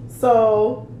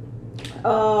 So,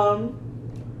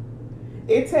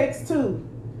 it takes two.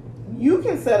 You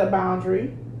can set a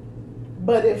boundary,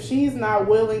 but if she's not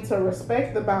willing to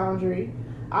respect the boundary,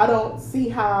 I don't see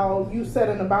how you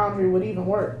setting a boundary would even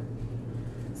work.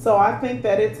 So I think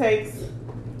that it take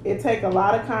a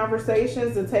lot of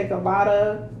conversations. It take a lot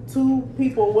of two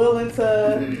people willing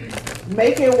to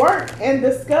make it work and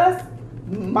discuss.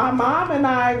 My mom and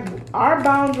I, our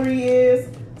boundary is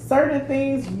certain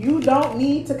things you don't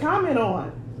need to comment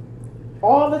on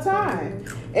all the time.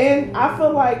 And I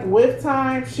feel like with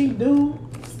time, she do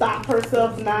stop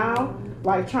herself now,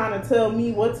 like trying to tell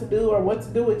me what to do or what to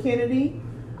do with Kennedy.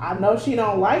 I know she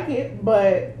don't like it,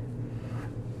 but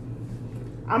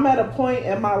I'm at a point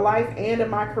in my life and in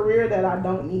my career that I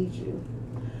don't need you.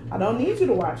 I don't need you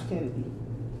to watch Kennedy.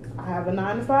 I have a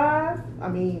 9 to 5. I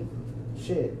mean,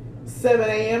 shit, 7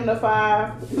 a.m. to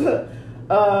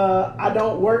 5. I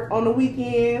don't work on the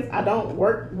weekends. I don't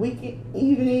work weekend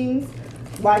evenings.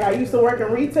 Like I used to work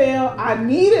in retail. I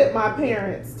needed my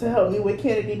parents to help me with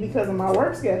Kennedy because of my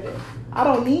work schedule. I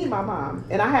don't need my mom.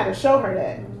 And I had to show her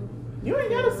that. You ain't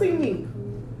gotta see me.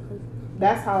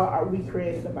 That's how we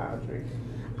created a boundary.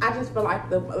 I just feel like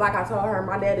like I told her,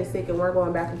 my dad is sick and we're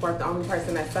going back and forth. The only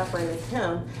person that's suffering is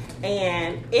him.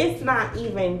 And it's not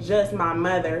even just my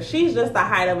mother. She's just the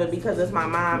height of it because it's my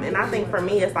mom. And I think for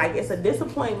me, it's like, it's a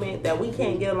disappointment that we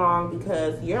can't get along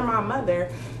because you're my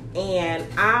mother and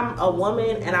I'm a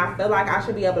woman and I feel like I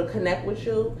should be able to connect with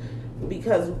you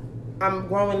because I'm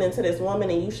growing into this woman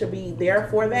and you should be there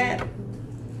for that.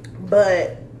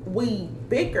 But we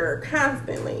bicker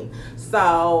constantly,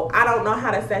 so I don't know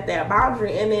how to set that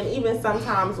boundary. And then even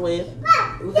sometimes with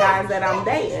guys that I'm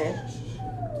dating,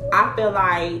 I feel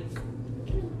like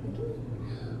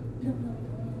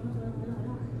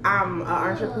I'm an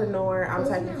entrepreneur. I'm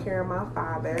taking care of my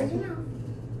father.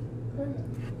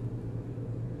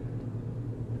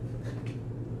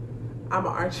 I'm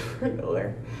an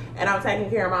entrepreneur and I'm taking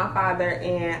care of my father,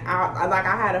 and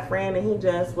I had a friend and he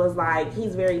just was like,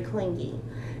 he's very clingy.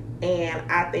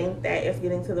 And I think that it's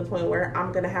getting to the point where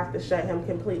I'm going to have to shut him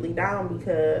completely down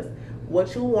because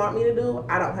what you want me to do,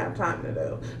 I don't have time to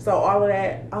do. So all of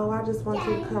that, oh, I just want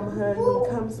you to come hug me,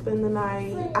 come spend the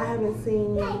night. I haven't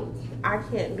seen you. I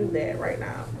can't do that right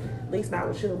now. At least not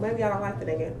with you. Maybe I don't like the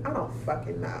nigga. I don't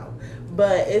fucking know.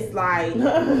 But it's like,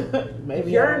 maybe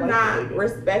you're not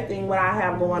respecting what I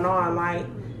have going on. Like,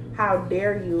 how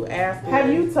dare you ask me?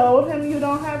 Have you told him you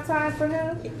don't have time for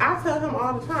him? I tell him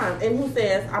all the time. And he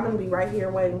says, I'm going to be right here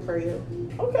waiting for you.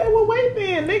 Okay, well, wait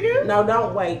then, nigga. No,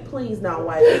 don't wait. Please don't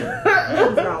wait.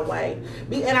 Please don't wait.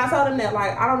 And I told him that,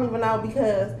 like, I don't even know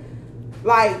because,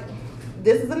 like,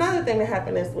 this is another thing that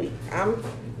happened this week.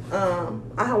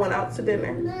 I went out to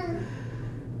dinner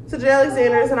to Jelly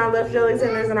Centers, and I left Jelly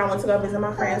Centers, and I went to go visit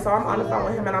my friend. So I'm on the phone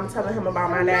with him, and I'm telling him about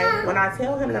my day. When I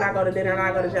tell him that I go to dinner and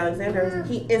I go to Jelly Centers,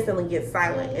 he instantly gets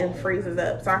silent and freezes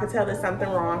up. So I can tell there's something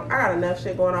wrong. I got enough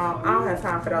shit going on. I don't have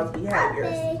time for those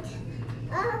behaviors.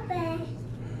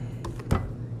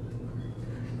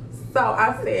 So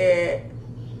I said,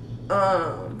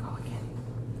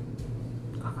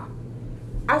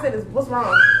 what's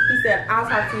wrong? He said, I'll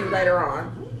talk to you later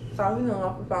on. So he hung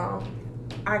up the phone.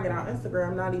 I get on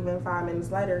Instagram, not even 5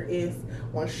 minutes later, is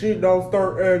when shit don't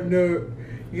start acting up,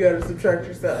 you gotta subtract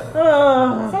yourself. So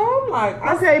I'm like,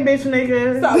 okay, bitch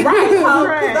nigga. So, right, so,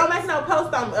 right. Don't make no post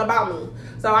about me.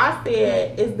 So I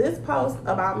said, is this post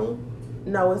about me?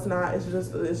 No, it's not. It's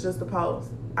just a post.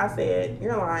 I said,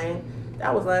 you're lying.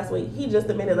 That was last week. He just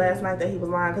admitted last night that he was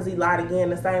lying because he lied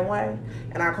again the same way,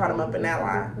 and I caught him up in that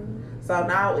lie. So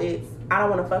now I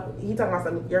don't want to fuck. He talking about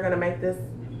something. You're gonna make this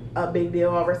a big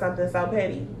deal over something so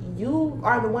petty. You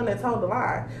are the one that told the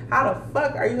lie. How the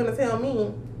fuck are you gonna tell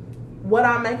me what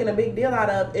I'm making a big deal out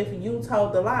of if you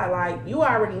told the lie? Like, you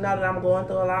already know that I'm going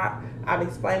through a lot. I've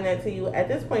explained that to you. At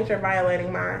this point, you're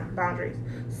violating my boundaries.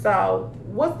 So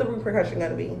what's the repercussion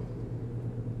gonna be?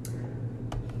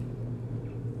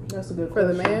 That's a good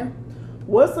question. For the man?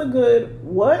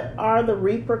 What are the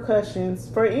repercussions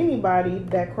for anybody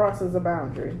that crosses a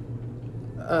boundary?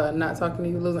 Not talking to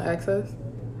you, losing access.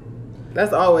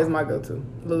 That's always my go-to.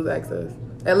 Lose access.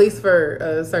 At least for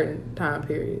a certain time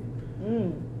period.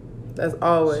 That's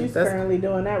always. She's currently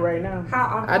doing that right now.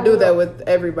 I do that with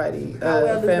everybody. How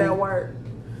well does that work?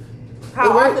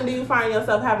 How often do you find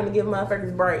yourself having to give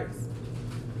motherfuckers breaks?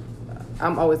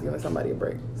 I'm always giving somebody a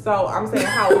break. So I'm saying,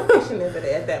 how efficient is it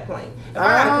at that point? If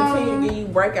I gotta continue to give you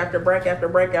break after break after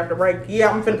break after break, yeah,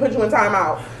 I'm finna put you in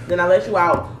timeout. Then I let you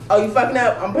out. Oh, you fucking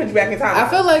up? I'm putting you back in timeout. I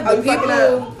feel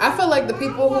like the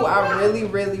people who I really,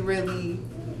 really, really,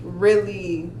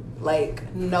 really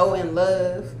like know and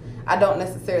love, I don't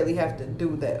necessarily have to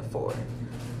do that for.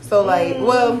 So like,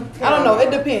 well, I don't know.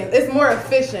 It depends. It's more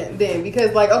efficient then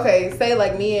because like, okay, say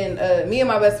like me and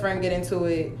my best friend get into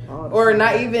it, or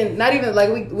not even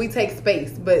like we take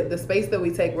space, but the space that we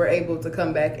take, we're able to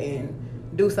come back and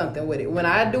do something with it. When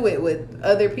I do it with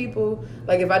other people,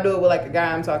 like if I do it with like a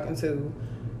guy I'm talking to,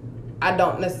 I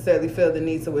don't necessarily feel the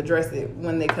need to address it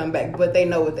when they come back, but they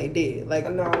know what they did. Like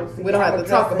we don't have to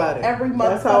talk about it every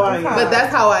month. But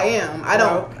that's how I am. I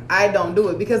don't do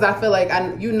it because I feel like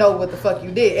you know what the fuck you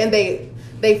did, and they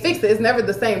fixed it. It's never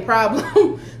the same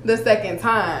problem the second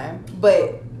time,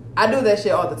 but I do that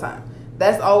shit all the time.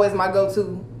 That's always my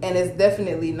go-to, and it's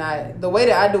definitely not the way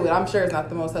that I do it. I'm sure it's not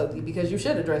the most healthy because you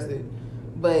should address it.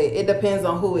 But it depends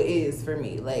on who it is for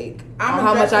me. Like, on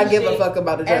how much I give a fuck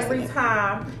about addressing every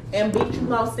time. And bitch, you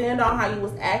gonna stand on how you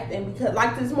was acting because,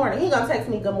 like this morning, he gonna text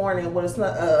me good morning with a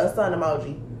sun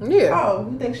emoji. Yeah. Oh,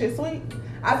 you think shit's sweet?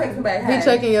 I text him back, hey. He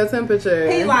checking your temperature.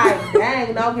 He like,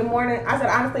 dang, no, good morning. I said,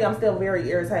 honestly, I'm still very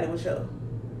irritated with you.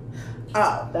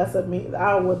 Oh. That's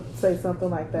I would say something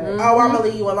like that. Oh, I'm gonna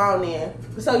leave you alone then.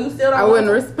 So you still don't. I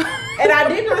wouldn't respond. And I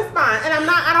didn't respond. And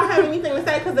I don't have anything to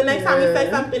say because the next time you say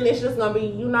something, it's just gonna be,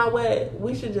 you know what?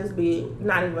 We should just be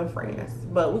not even friends,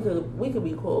 but we could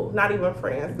be cool, not even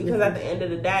friends. Because at the end of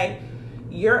the day,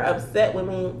 you're upset with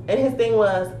me. And his thing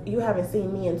was, you haven't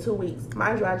seen me in 2 weeks.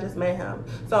 Mind you, I just met him.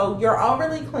 So you're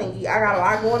overly clingy. I got a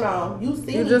lot going on. You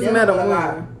see, you just met him a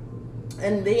lot.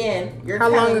 And then you're how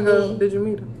long ago did you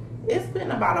meet him? It's been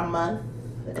about a month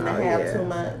and a half, 2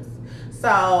 months.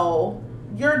 So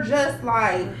you're just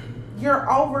like,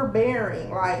 you're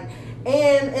overbearing, like,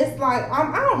 and it's like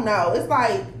I don't know. It's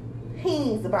like he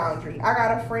needs a boundary. I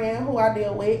got a friend who I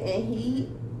deal with, and he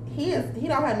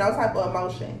don't have no type of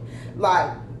emotion.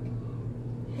 Like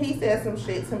he said some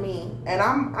shit to me, and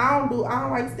I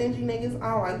don't like stingy niggas.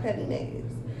 I don't like petty niggas.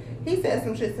 He said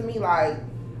some shit to me like,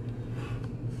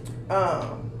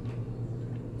 I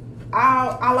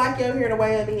like your hair the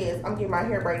way it is. I'm getting my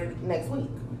hair braided next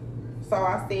week. So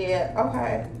I said,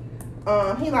 okay.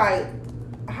 He like,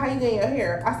 how you getting your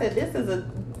hair? I said, this is a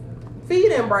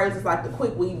feed-in braids is like the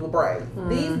quick weave of braids.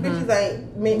 These bitches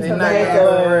ain't meant to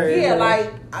last. Yeah,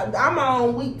 like I'm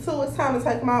on week 2. It's time to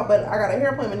take them out, but I got a hair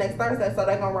appointment next Thursday, so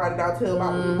they gonna ride it out till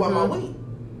about 1 more week.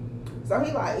 So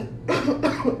he like,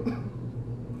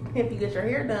 if you get your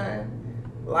hair done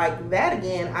like that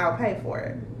again, I'll pay for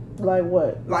it. Like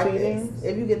what? Like this.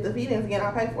 If you get the feed-ins again,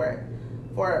 I'll pay for it.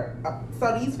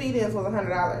 So these feed-ins was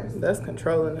 $100. That's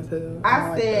controlling as hell.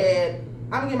 I said,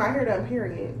 I'm gonna get my hair done,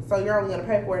 period. So you're only gonna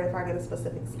pay for it if I get a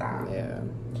specific style. Yeah.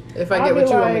 If I get what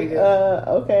you want me to get.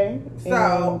 Okay.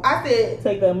 So I said,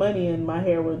 take that money and my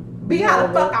hair would be how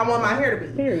the fuck I want my hair to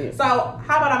be. Period. So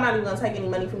how about I'm not even gonna take any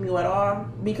money from you at all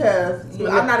because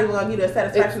I'm not even gonna give you the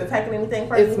satisfaction of taking anything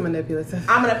from you. It's manipulative.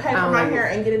 I'm gonna pay for my hair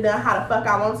and get it done how the fuck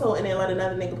I want to, and then let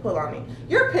another nigga pull on me.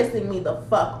 You're pissing me the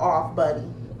fuck off, buddy.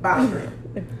 Boundary.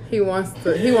 He wants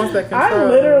that control. I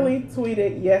literally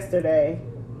tweeted yesterday.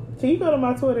 Can you go to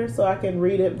my Twitter so I can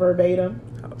read it verbatim?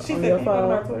 She said, "Can you go to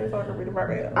my Twitter so I can read it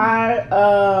verbatim?"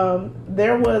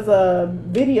 There was a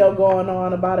video going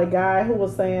on about a guy who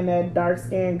was saying that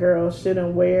dark-skinned girls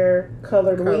shouldn't wear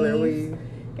colored weaves,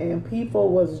 and people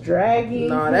was dragging.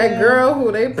 No, that girl who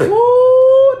they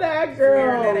ooh, that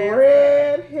girl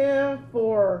read him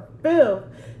for filth.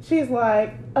 She's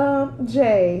like,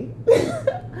 Jay,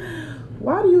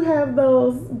 why do you have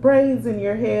those braids in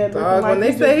your head? Like when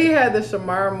they say he had the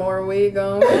Shamar Moore wig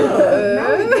on.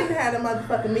 No, he didn't have the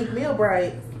motherfucking Meek Mill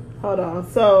braids. Hold on.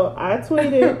 So I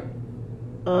tweeted,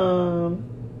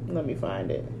 let me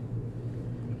find it.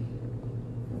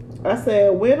 I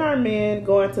said, when are men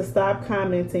going to stop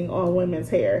commenting on women's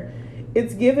hair?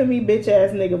 It's giving me bitch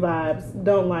ass nigga vibes.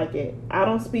 Don't like it. I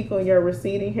don't speak on your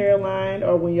receding hairline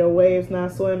or when your waves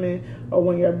not swimming or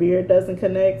when your beard doesn't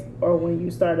connect or when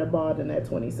you started balding at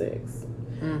 26.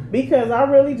 Because I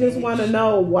really just want to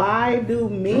know, why do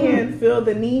men feel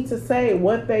the need to say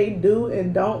what they do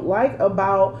and don't like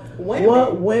about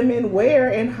what women wear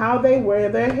and how they wear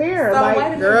their hair? So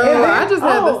like, girl, I just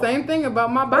had the same thing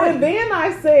about my body. And then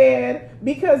I said,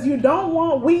 because you don't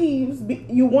want weaves,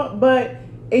 you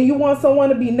want someone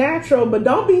to be natural, but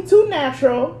don't be too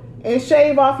natural and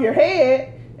shave off your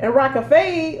head and rock a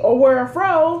fade or wear a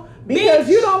fro, Because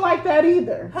Bitch. you don't like that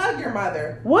either. Hug your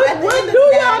mother. What At the do end of the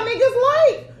day, y'all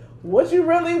niggas like? What you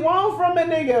really want from a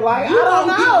nigga? Like, You I don't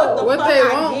don't get know. What fuck they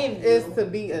I want give you. is to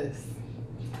be us.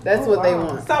 That's what they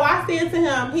want. So I said to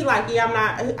him, he like, yeah,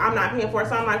 I'm not paying for it.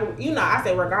 So I'm like, you know, I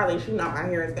said, regardless, you know, my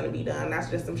hair is gonna be done.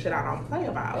 That's just some shit I don't play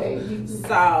about. So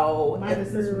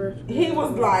he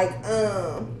was like,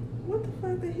 what the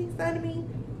fuck did he say to me?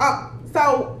 Oh,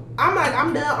 so I'm like,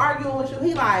 I'm done arguing with you.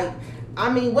 He like,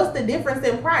 I mean, what's the difference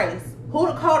in price? Who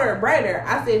the colder braider?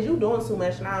 I said, you doing too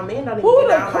much now. Men don't even Who get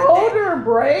the down like that. colder Men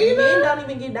braider? don't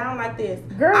even get down like this.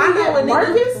 Girl, I know a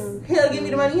Marcus? nigga, he'll give me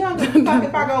the money. He don't give a fuck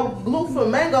if I go glue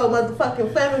flamingo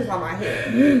motherfucking feathers on my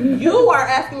head. You are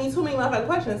asking me too many motherfucking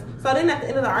questions. So then at the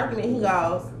end of the argument, he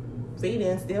goes, see,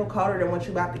 then still colder than what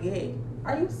you about to get.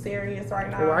 Are you serious right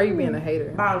now? Why are you being a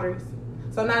hater? Boundaries.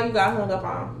 So now you got hung up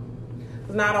on.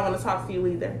 Because now I don't want to talk to you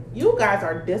either. You guys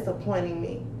are disappointing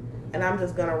me. And I'm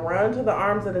just going to run to the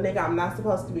arms of the nigga I'm not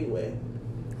supposed to be with.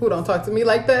 Who don't talk to me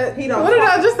like that? He don't What did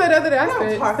talk- I just say the other day? I He don't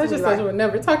said, talk to I me just like- said you would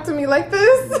never talk to me like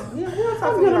this. Yeah, he don't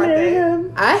talk to me like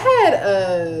that. I had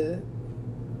a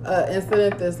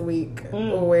incident this week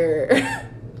where,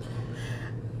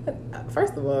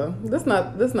 first of all, this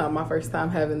not my first time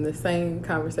having the same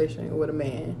conversation with a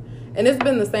man, and it's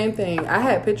been the same thing. I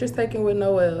had pictures taken with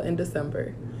Noel in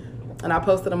December, and I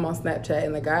posted them on Snapchat.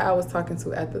 And the guy I was talking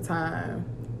to at the time,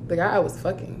 the guy I was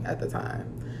fucking at the time,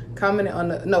 commented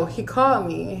on he called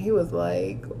me and he was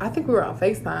like, I think we were on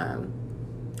FaceTime.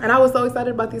 And I was so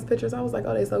excited about these pictures. I was like,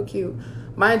 oh, they're so cute.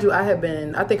 Mind you, I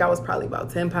think I was probably about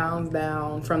 10 pounds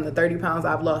down from the 30 pounds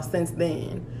I've lost since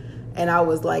then. And I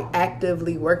was like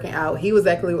actively working out. He was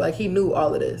actually like, he knew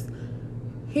all of this.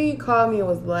 He called me and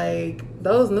was like,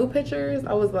 those new pictures?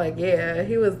 I was like, yeah.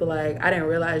 He was like, I didn't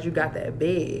realize you got that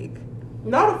big.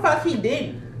 No, the fuck he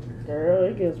didn't. Girl,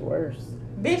 it gets worse.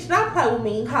 Bitch, don't play with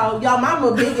me, ho. Yo,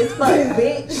 mama big as fuck,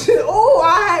 bitch. Ooh,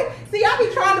 I be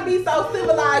trying to be so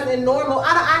civilized and normal.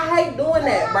 I hate doing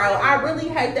that, bro. I really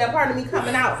hate that part of me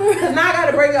coming out. Cause now I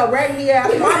gotta bring your raggedy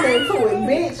ass mama into it,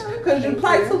 bitch. Cause you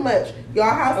play too much. Y'all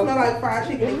house smell like fried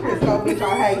chicken and Crisco, bitch.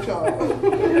 I hate y'all.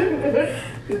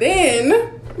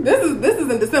 Then this is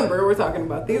in December we're talking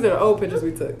about. These are the old pictures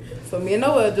we took. So me and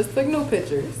Noah just took new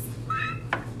pictures.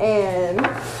 And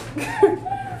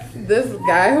this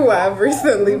guy who I've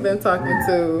recently been talking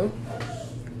to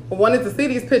wanted to see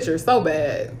these pictures so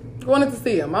bad. Wanted to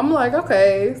see them. I'm like,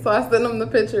 okay. So I send him the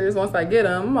pictures. Once I get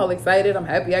them, I'm all excited. I'm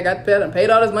happy I got paid. I paid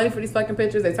all this money for these fucking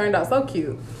pictures. They turned out so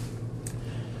cute.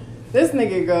 This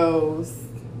nigga goes,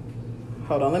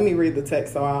 hold on, let me read the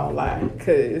text so I don't lie.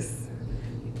 Because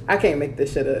I can't make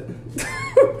this shit up.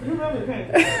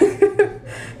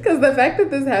 Because the fact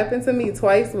that this happened to me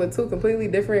twice with two completely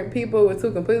different people with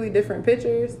two completely different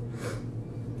pictures.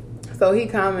 So he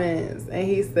comments and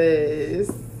he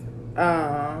says,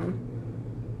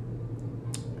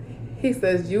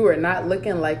 you are not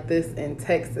looking like this in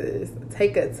Texas.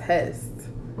 Take a test.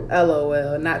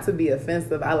 LOL. Not to be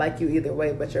offensive. I like you either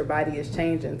way, but your body is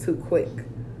changing too quick.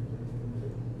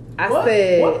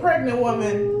 What pregnant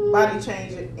woman body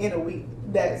change in a week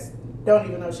don't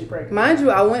even know she pregnant? Mind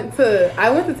you, I went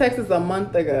to Texas a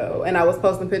month ago and I was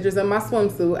posting pictures in my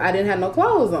swimsuit. I didn't have no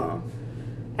clothes on.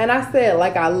 And I said,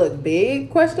 like, I look big, ?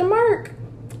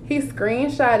 He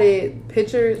screenshotted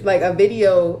pictures, like a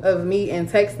video of me in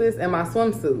Texas in my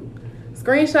swimsuit.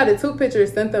 Screenshotted 2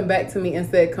 pictures, sent them back to me and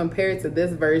said, compared to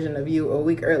this version of you a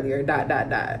week earlier, ...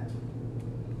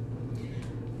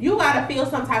 You gotta feel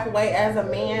some type of way as a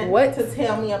man to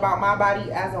tell me about my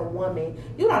body as a woman.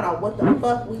 You don't know what the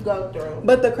fuck we go through.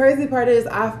 But the crazy part is,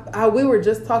 we were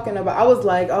just talking about. I was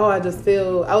like, oh, I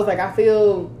feel,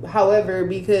 however,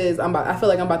 because I feel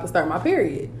like I'm about to start my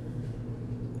period.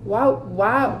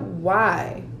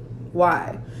 Why?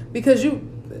 Because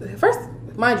first,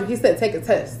 mind you, he said take a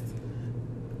test.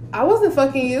 I wasn't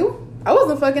fucking you. I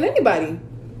wasn't fucking anybody.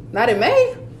 Not in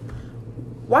May.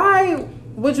 Why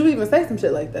would you even say some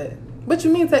shit like that? What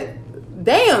you mean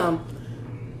damn.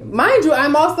 Mind you,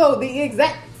 I'm also the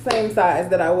exact same size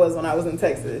that I was when I was in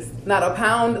Texas. Not a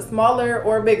pound smaller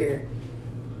or bigger.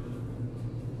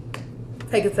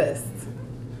 Take a test.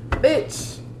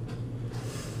 Bitch.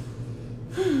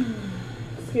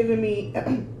 It's giving me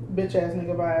bitch ass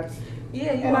nigga vibes.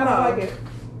 Yeah, you and I don't like it.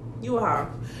 You a hoe.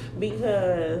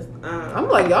 Because I'm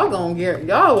like, y'all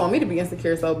want me to be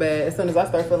insecure so bad as soon as I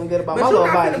start feeling good about my little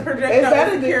body. Is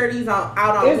that insecurities out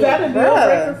on Is me. that a deal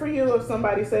breaker for you if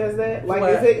somebody says that? Like,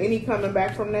 What? is it any coming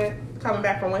back from that? Coming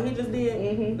back from what he just did?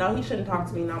 Mm-hmm. No, he shouldn't talk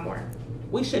to me no more.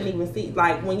 We shouldn't even see.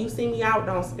 Like, when you see me out,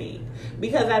 don't speak.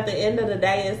 Because at the end of the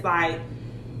day, it's like,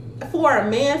 for a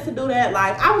man to do that,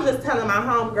 like, I was just telling my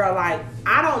homegirl, like,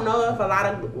 I don't know if a lot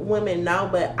of women know,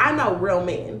 but I know real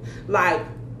men. Like,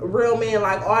 real men,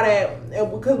 like, all that,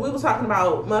 because we was talking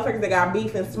about motherfuckers that got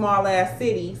beef in small-ass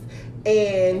cities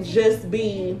and just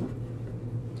be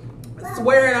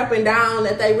swearing up and down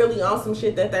that they really own some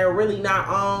shit that they're really not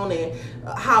on, and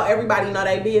how everybody know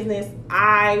their business.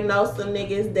 I know some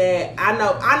niggas that I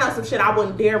know some shit I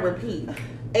wouldn't dare repeat.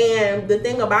 And the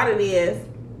thing about it is,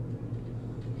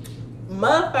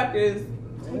 motherfuckers,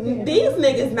 these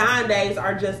niggas nowadays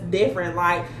are just different.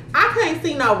 Like, I can't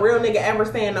see no real nigga ever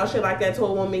saying no shit like that to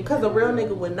a woman, because a real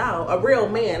nigga would know. A real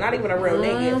man, not even a real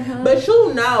nigga. But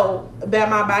you know that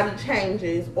my body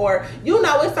changes, or you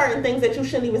know it's certain things that you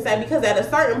shouldn't even say, because at a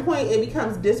certain point it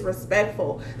becomes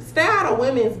disrespectful. Stay out of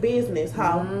women's business,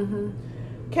 ho.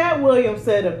 Cat Williams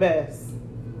said it best.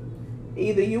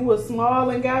 Either you was small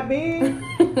and got big,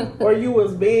 or you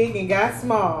was big and got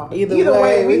small. Either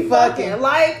way, we fucking.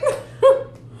 Like,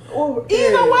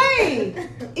 either way.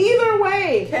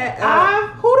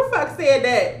 Who the fuck said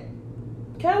that?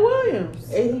 Cat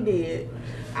Williams. And he did.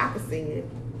 I can see it.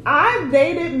 I've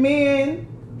dated men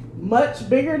much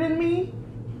bigger than me,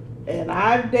 and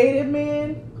I've dated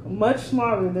men much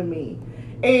smaller than me.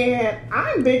 And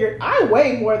I'm bigger. I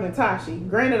weigh more than Tashi.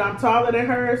 Granted, I'm taller than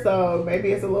her, so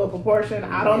maybe it's a little proportion.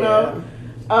 I don't know.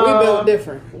 We built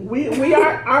different. We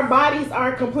are. Our bodies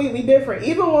are completely different.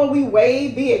 Even when we weigh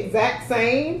the exact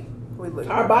same,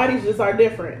 our bodies just are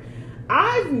different.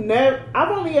 I've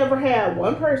only ever had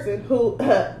one person who,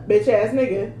 bitch ass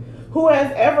nigga, who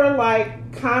has ever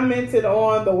like commented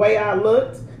on the way I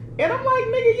looked, and I'm like,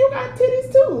 nigga, you got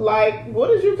titties too. Like, what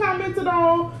did you commented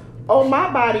on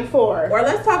my body for? Or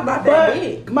let's talk about that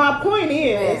big. My point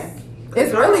is,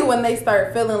 it's really when they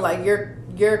start feeling like you're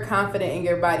confident in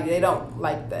your body. They don't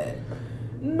like that.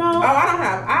 No. Oh, I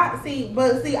got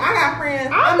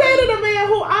friends. I dated a man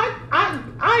who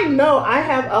I know I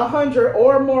have 100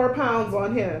 or more pounds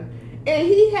on him, and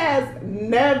he has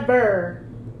never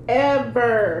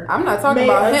ever. I'm not talking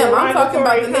about him. I'm talking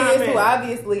about the niggas who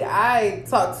obviously I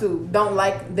talk to don't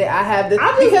like that I have this,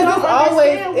 because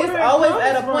it's always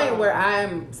at a point where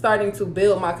I'm starting to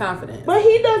build my confidence. But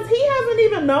he hasn't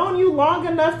even known you long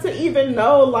enough to even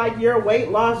know like your weight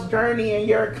loss journey and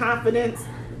your confidence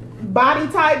body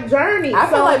type journey. I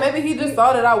feel like maybe he just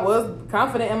thought that I was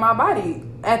confident in my body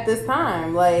at this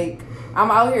time. Like,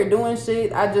 I'm out here doing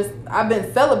shit. I've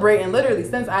been celebrating literally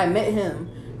since I met him.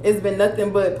 It's been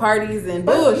nothing but parties and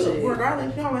bullshit.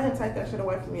 Regardless, you don't let him take that shit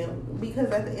away from you,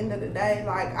 because at the end of the day,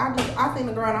 like, I seen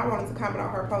the girl and I wanted to comment on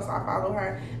her post. I follow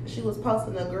her. She was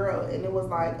posting a girl, and it was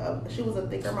like she was a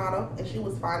thicker model and she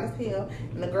was fine as hell.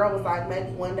 And the girl was like,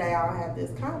 maybe one day I'll have this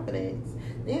confidence.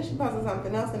 Then she posted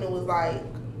something else, and it was like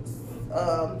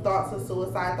thoughts of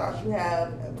suicide, thoughts you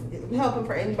have, helping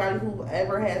for anybody who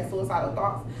ever had suicidal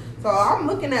thoughts. So I'm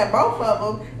looking at both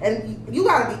of them, and you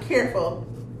gotta be careful.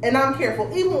 And I'm careful,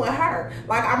 even with her.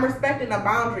 Like, I'm respecting a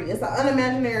boundary. It's an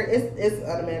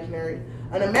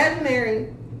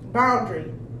imaginary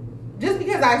boundary. Just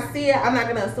because I see it, I'm not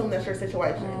gonna assume that's your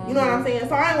situation. You know what I'm saying?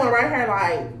 So I didn't want to write her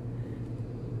like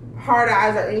hard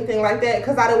eyes or anything like that,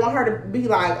 because I didn't want her to be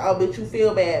like, oh, but you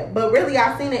feel bad. But really,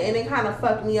 I seen it, and it kind of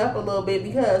fucked me up a little bit,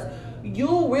 because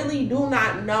you really do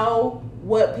not know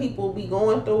what people be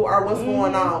going through or what's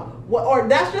going on. Or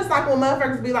that's just like when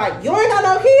motherfuckers be like, you ain't got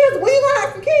no kids, we ain't gonna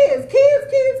have some kids.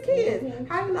 Kids.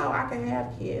 How you know I can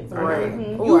have kids? Right.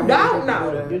 You don't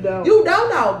know. You don't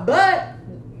know. But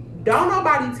don't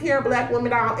nobody tear black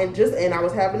women down, and I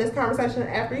was having this conversation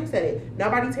after you said it.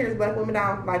 Nobody tears black women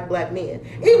down like black men.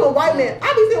 Even white men.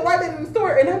 I be seeing white men in the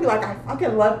store, and they'll be like,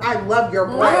 I love your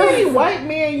breath. How many white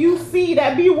men you see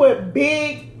that be with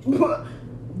big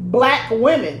black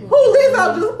women? Who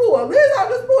Lizzo just pulled? Lizzo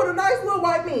just pulled a nice little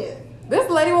white man. This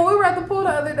lady, when we were at the pool the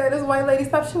other day, this white lady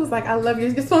stopped. She was like, I love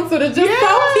your swimsuit. It's just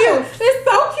so cute. It's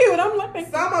so cute. I'm like,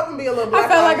 some of them be a little black. I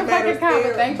felt like a fucking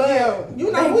cop. Thank you.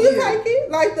 You know, who you take it?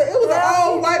 Like, it was an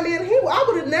old white man. I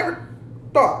would have never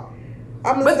thought.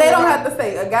 But they don't have to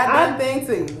say a goddamn thing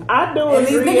to you. I do. And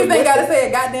these niggas ain't got to say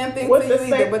a goddamn thing to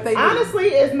you either, but they do. Honestly,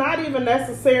 it's not even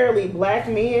necessarily black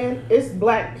men. It's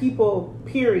black people,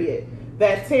 period,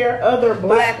 that tear other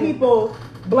black people,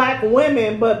 black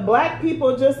women, but black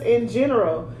people just in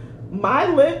general. My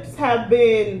lips have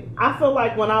been, I feel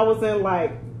like when I was in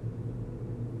like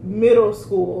middle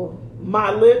school,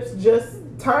 my lips just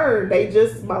turned.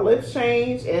 My lips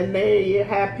changed, and they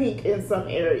have pink in some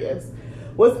areas.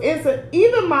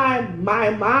 Even my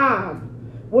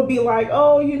mom would be like,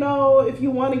 oh, you know, if you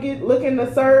want to look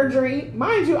into surgery.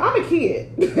 Mind you, I'm a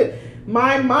kid.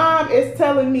 My mom is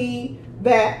telling me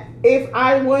that if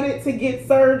I wanted to get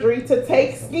surgery to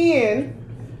take skin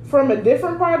from a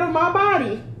different part of my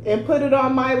body and put it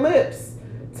on my lips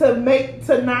to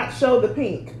not show the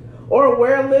pink, or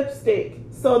wear lipstick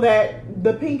so that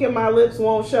the pink in my lips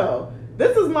won't show.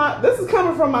 This is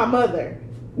coming from my mother.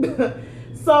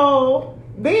 So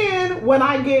then when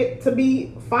I get to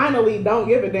be finally don't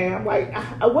give a damn, like,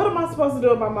 what am I supposed to do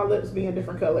about my lips being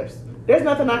different colors? There's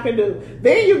nothing I can do.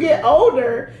 Then you get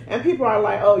older and people are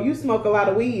like, oh, you smoke a lot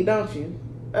of weed, don't you?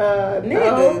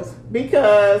 No,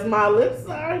 because my lips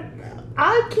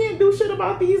I can't do shit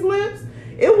about these lips.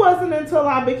 It wasn't until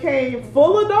I became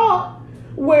full adult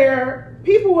where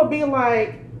people would be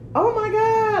like, oh my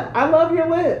God, I love your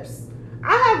lips.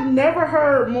 I have never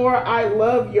heard more I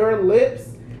love your lips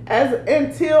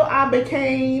until I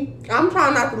became. I'm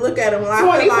trying not to look at him. Like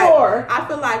 24. I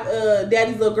feel like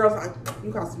daddy's little girl's like,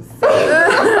 you got some sense.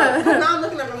 Now I'm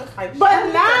looking at him like,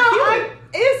 but now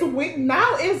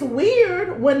it's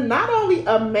weird when not only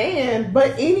a man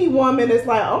but any woman is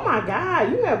like, oh my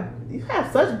God, you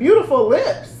have such beautiful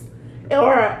lips,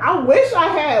 or I wish I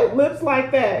had lips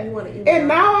like that. And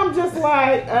now I'm just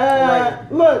like,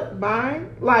 look, mine.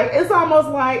 Like, it's almost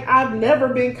like I've never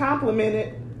been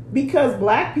complimented, because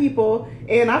black people,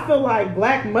 and I feel like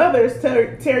black mothers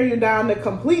tear you down to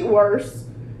complete worse.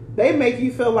 They make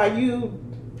you feel like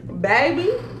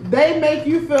they make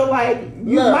you feel like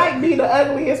you might be the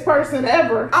ugliest person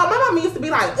ever. Oh, my mom used to be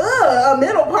like, a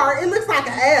middle part, it looks like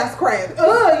an ass crack.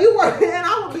 You want, and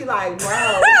I would be like,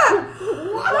 bro.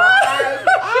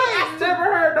 I've never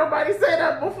heard nobody say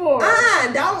that before.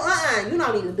 You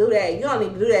don't need to do that. You don't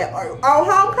need to do that. On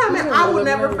homecoming, I will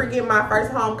never forget my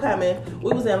first homecoming.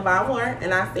 We was in Von Horn,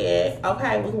 and I said,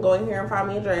 okay, we can go in here and find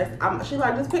me a dress. She's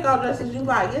like, just pick out dresses you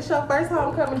like. It's your first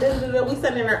homecoming. We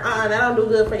sitting in there, that don't do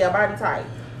good for your body type.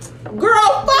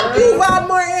 Girl, fuck you while I'm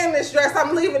more in this dress.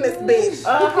 I'm leaving this bitch.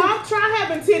 Try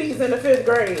having titties in the 5th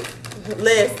grade.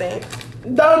 Listen.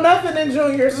 Though nothing in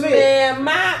junior C. Man,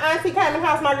 my auntie came in the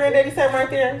house, my granddaddy sat right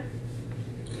there.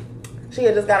 She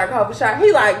had just got her COVID shot.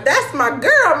 He like, that's my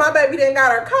girl. My baby didn't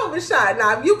got her COVID shot.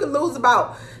 Now, if you could lose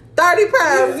about 30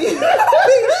 pounds,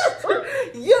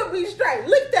 you'll be straight.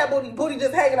 Look at that booty. Booty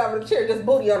just hanging over the chair. Just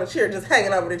booty on the chair. Just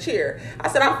hanging over the chair. I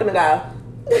said, I'm finna go.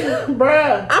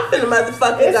 Bruh. I'm finna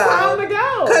motherfucking it's go. It's time to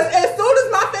go. Because as soon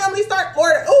as my family start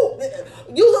ordering,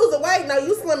 you losing weight. No,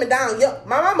 you slimming down.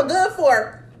 My mama good for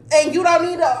it. And you don't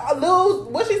need to lose.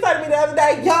 What she said to me the other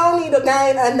day, you don't need to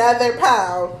gain another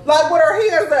pound. Like, with her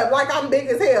hands up, like I'm big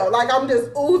as hell. Like I'm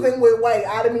just oozing with weight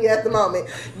out of me at the moment.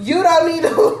 You don't need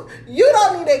to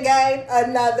gain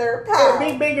another pound.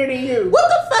 It'll be bigger than you. What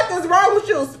the fuck is wrong with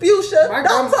you, Spusha?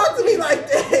 Don't talk to me like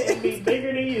that. It'll be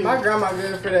bigger than you. My grandma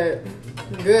good for that.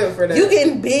 Good for that. You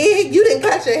getting big? You didn't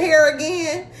cut your hair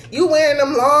again? You wearing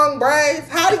them long braids?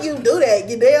 How do you do that?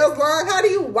 Your nails long? How do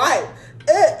you wipe?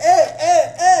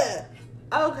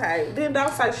 Okay, then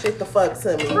don't say shit the fuck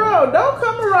to me. Bro, don't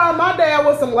come around my dad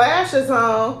with some lashes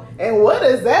on. And what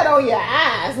is that on your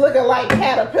eyes? Looking like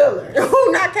caterpillars. Oh,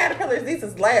 not caterpillars. These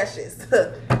is lashes.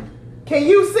 Can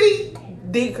you see?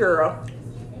 D-curl.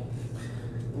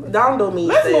 Don't do me.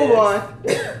 Let's move on.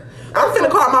 I'm finna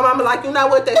call my mama like, you know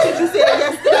what, that shit you said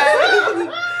yesterday?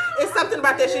 It's something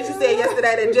about that shit you said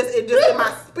yesterday that just in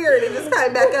my spirit, it just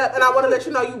came back up, and I want to let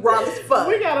you know you wrong as fuck.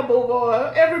 We gotta move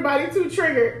on. Everybody too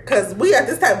triggered. Cause we at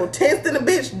this table tensed in the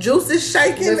bitch, juices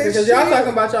shaking. Listen, because y'all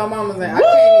talking about y'all mamas and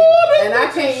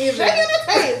I can't even shaking the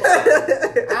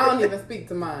table. I don't even speak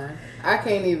to mine. I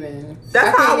can't even.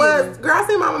 That's how I was. Girl, I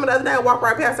seen my mama the other day walk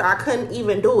right past her. I couldn't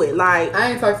even do it. Like,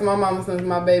 I ain't talked to my mama since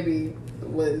my baby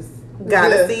was.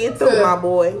 Gotta see it through, my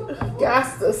boy.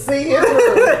 Got to see it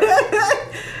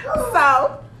through.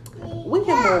 So we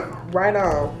can move right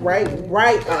on. Right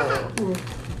on.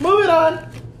 Moving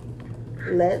on.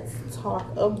 Let's talk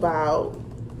about,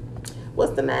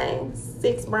 what's the name?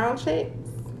 6 Brown Chicks.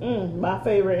 My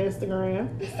favorite Instagram.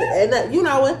 And you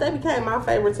know what? They became my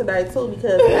favorite today too,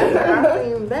 because after I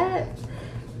seen that,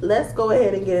 let's go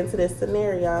ahead and get into this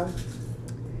scenario.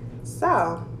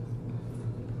 So,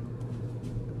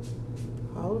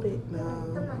 hold it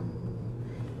now.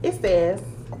 It says,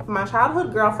 my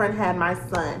childhood girlfriend had my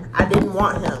son. I didn't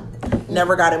want him.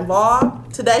 Never got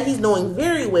involved. Today he's doing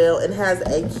very well and has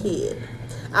a kid.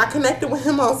 I connected with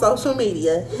him on social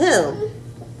media.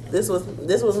 This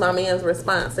was my man's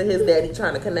response to his daddy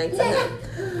trying to connect to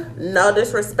him. No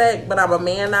disrespect, but I'm a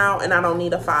man now and I don't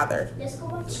need a father.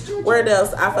 Where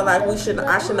else? I feel like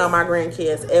I should know my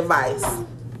grandkids' advice.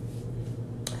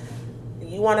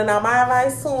 You want to know my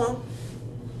advice to him?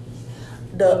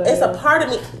 It's a part of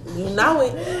me, you know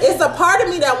it. It's a part of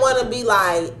me that want to be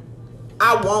like,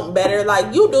 I want better.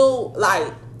 Like you do,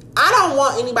 like I don't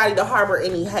want anybody to harbor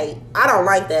any hate. I don't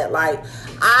like that. Like,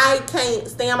 I can't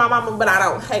stand my mama, but I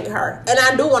don't hate her. And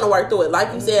I do want to work through it.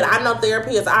 Like you said, I know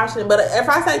therapy is an option, but if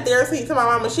I say therapy to my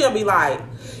mama, she'll be like,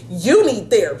 you need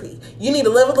therapy. You need to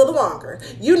live a little longer.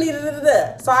 You need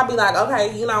da. So I'll be like,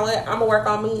 okay, you know what? I'm going to work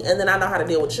on me, and then I know how to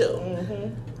deal with you.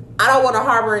 Mm-hmm. I don't want to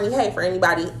harbor any hate for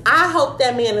anybody. I hope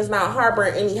that man is not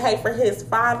harboring any hate for his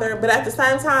father, but at the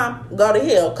same time, go to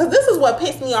hell. Because this is what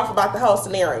pissed me off about the whole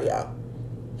scenario.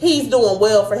 He's doing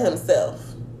well for himself.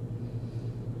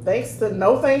 Thanks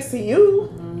to you.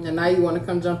 And now you want to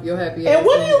come jump your happy ass. And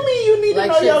what do you mean you need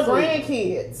like to know your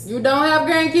grandkids? You don't have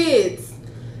grandkids.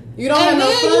 You don't and have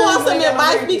then no you want some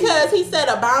advice no because he set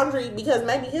a boundary because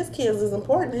maybe his kids is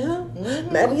important to him.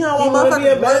 Mm-hmm. Maybe he don't want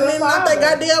motherfuckers running out their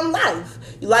goddamn life.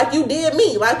 Like you did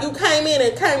me. Like you came in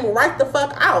and came right the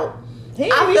fuck out. He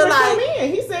didn't even come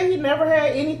in. He said he never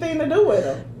had anything to do with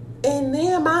him. And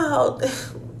then my whole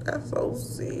that's so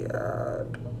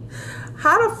sad.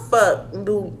 How the fuck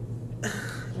do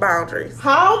boundaries?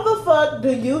 How the fuck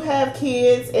do you have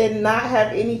kids and not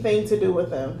have anything to do with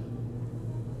them?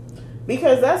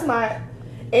 Because that's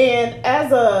and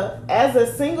as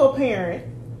a single parent,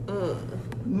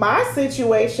 my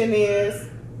situation is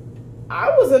I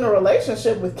was in a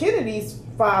relationship with Kennedy's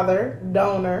father,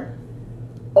 donor,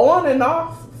 on and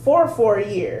off for 4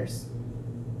 years.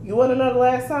 You want to know the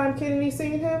last time Kennedy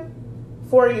seen him?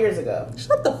 4 years ago.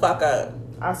 Shut the fuck up.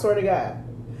 I swear to God.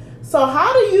 So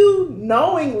how do you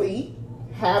knowingly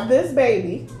have this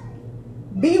baby,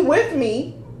 be with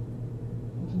me,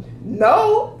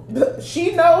 know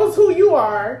she knows who you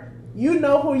are, you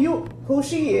know who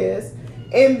she is,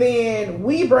 and then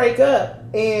we break up,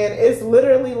 and it's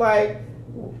literally like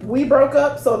we broke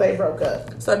up, so they broke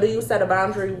up. So do you set a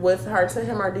boundary with her to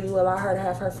him, or do you allow her to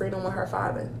have her freedom with her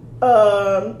father?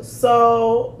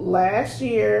 So last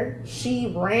year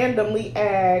she randomly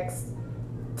asked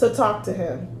to talk to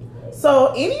him.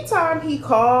 So anytime he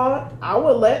called, I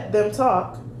would let them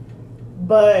talk,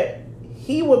 but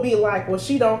he would be like, well,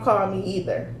 she don't call me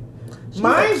either.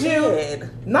 Mind you,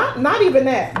 not even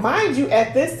that. Mind you,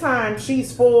 at this time,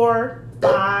 she's 4,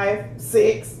 5,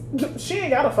 6. She ain't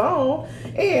got a phone.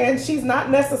 And she's not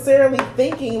necessarily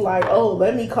thinking like, oh,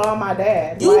 let me call my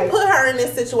dad. You like, put her in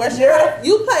this situation.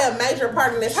 You play a major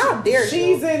part in this. How dare you?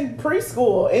 She's in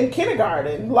preschool, in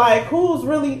kindergarten. Like, who's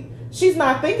really... She's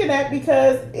not thinking that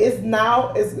because it's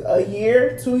a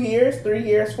year, 2 years, 3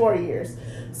 years, 4 years.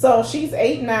 So she's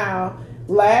 8 now.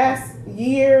 Last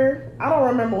year, I don't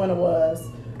remember when it was.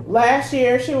 Last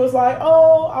year, she was like,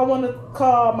 oh, I want to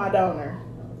call my donor.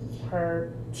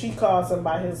 She calls him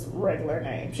by his regular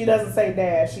name. She doesn't say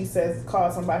dad. She says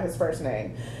calls him by his first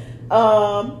name.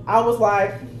 I was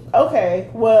like, okay,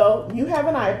 well, you have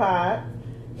an iPod.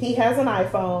 He has an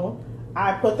iPhone.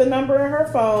 I put the number in her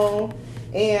phone,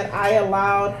 and I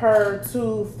allowed her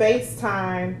to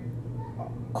FaceTime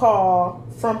call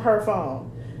from her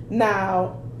phone.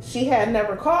 Now, she had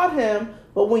never called him,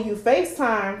 but when you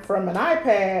FaceTime from an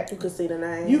iPad, you can see the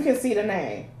name. You can see the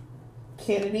name.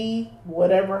 Kennedy,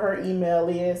 whatever her email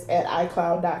is, at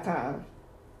iCloud.com.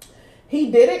 He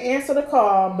didn't answer the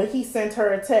call, but he sent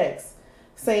her a text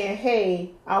saying,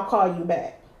 hey, I'll call you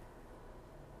back.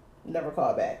 Never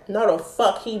called back. No, the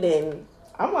fuck he didn't.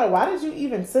 I'm like, why did you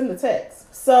even send the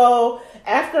text? So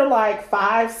after like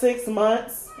 5-6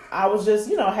 months, I was just,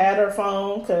 had her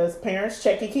phone because parents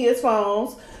check your kids'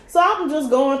 phones. So I'm just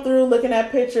going through, looking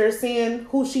at pictures, seeing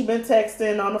who she been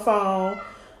texting on the phone,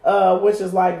 which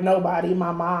is like nobody,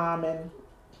 my mom and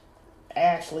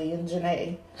Ashley and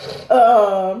Janae.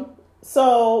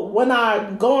 So when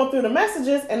I'm going through the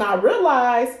messages and I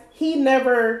realize he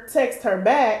never texted her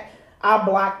back, I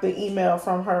blocked the email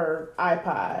from her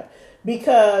iPod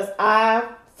because I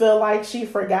feel like she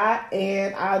forgot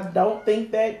and I don't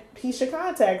think that he should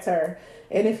contact her.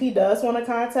 And if he does want to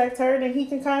contact her, then he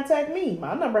can contact me.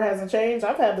 My number hasn't changed.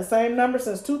 I've had the same number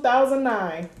since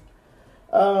 2009.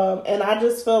 And I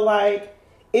just feel like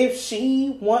if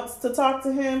she wants to talk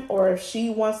to him or if she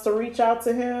wants to reach out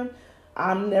to him,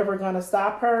 I'm never going to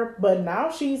stop her. But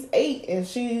now she's 8 and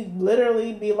she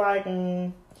literally be like,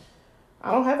 I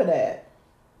don't have a dad.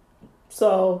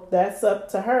 So that's up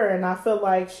to her. And I feel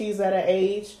like she's at an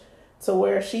age to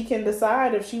where she can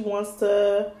decide if she wants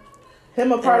to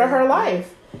him a part of her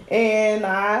life. And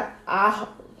I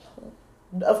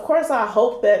of course I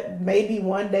hope that maybe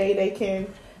one day they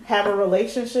can have a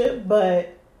relationship,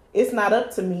 but it's not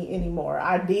up to me anymore.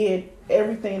 I did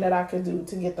everything that I could do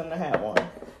to get them to have one.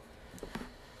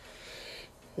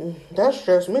 That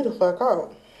stressed me the fuck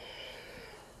out.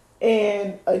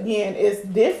 And again, it's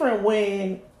different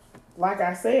when like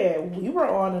I said, we were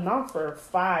on and off for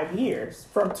 5 years.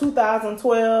 From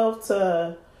 2012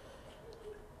 to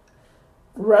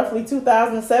roughly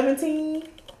 2017,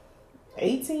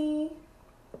 18.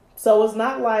 So it's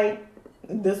not like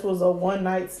this was a one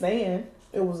night stand.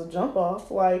 It was a jump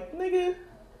off. Like, nigga,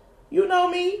 you know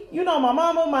me. You know my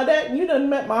mama, my dad. You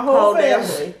done met my whole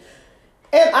family.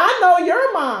 And I know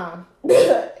your mom.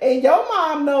 And your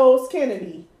mom knows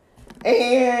Kennedy.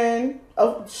 And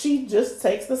she just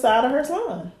takes the side of her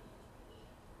son.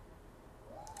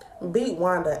 Beat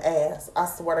Wanda ass. I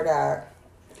swear to God.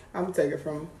 I'm gonna take it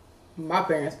from my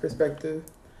parents' perspective.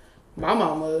 My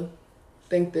mama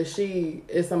think that she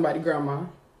is somebody's grandma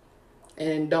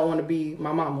and don't want to be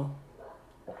my mama,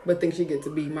 but think she get to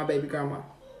be my baby grandma.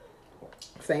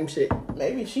 Same shit.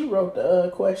 Maybe she wrote the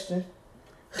question.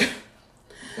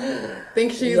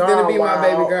 Think she's gonna be my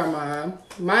baby grandma.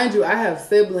 Mind you, I have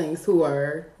siblings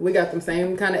we got them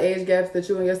same kind of age gaps that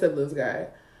you and your siblings got.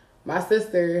 My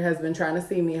sister has been trying to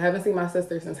see me. I haven't seen my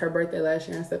sister since her birthday last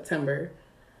year in September.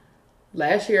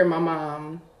 Last year, my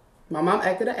mom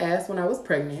acted an ass when I was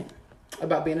pregnant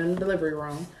about being in the delivery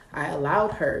room. I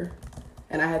allowed her,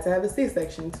 and I had to have a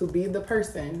C-section to be the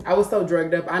person. I was so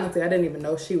drugged up. Honestly, I didn't even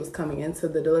know she was coming into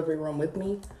the delivery room with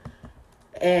me.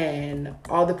 And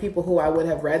all the people who I would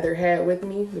have rather had with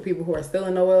me, the people who are still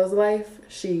in Noelle's life,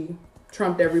 she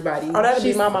trumped everybody. Oh, that'd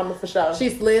be my mama for sure. She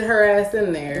slid her ass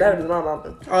in there. That'd be my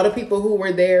mama. All the people who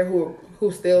were there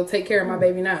who still take care of my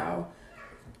baby now.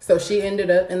 So she ended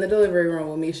up in the delivery room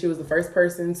with me. She was the first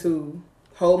person to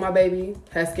hold my baby,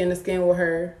 have skin to skin with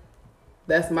her.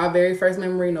 That's my very first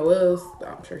memory. Noelle's,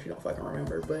 I'm sure she don't fucking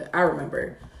remember, but I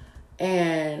remember.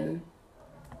 And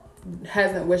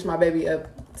hasn't wished my baby up,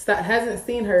 hasn't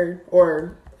seen her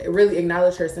or really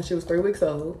acknowledged her since she was 3 weeks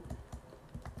old.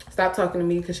 Stopped talking to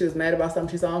me because she was mad about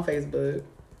something she saw on Facebook.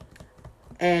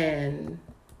 And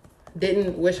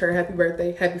didn't wish her happy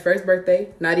birthday, happy first birthday.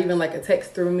 Not even like a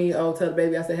text through me, oh, tell the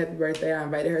baby I said happy birthday. I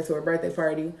invited her to her birthday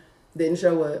party. Didn't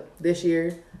show up. This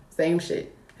year, same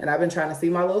shit. And I've been trying to see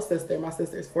my little sister. My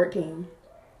sister's 14.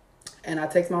 And I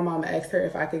text my mom and asked her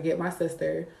if I could get my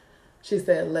sister. She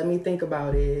said, let me think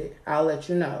about it. I'll let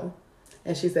you know.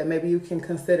 And she said, maybe you can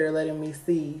consider letting me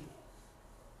see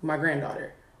my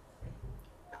granddaughter.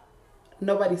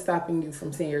 Nobody's stopping you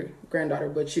from seeing your granddaughter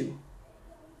but you.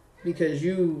 Because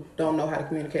you don't know how to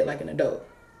communicate like an adult.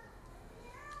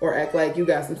 Or act like you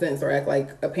got some sense. Or act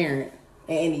like a parent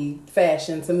in any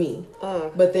fashion to me.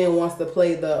 But then wants to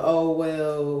play the, oh,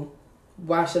 well,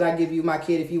 why should I give you my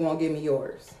kid if you won't give me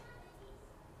yours?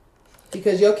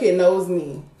 Because your kid knows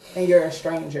me and you're a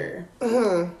stranger.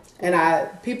 And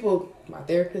my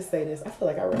therapist say this. I feel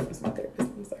like I reference my therapist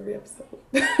in every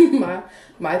episode.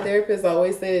 my therapist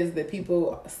always says that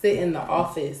people sit in the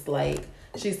office. Like,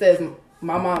 she says,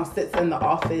 my mom sits in the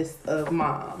office of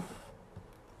mom.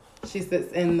 She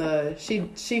sits in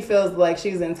she feels like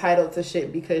she's entitled to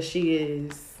shit because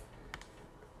she's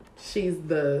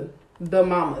the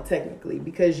mama technically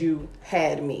because you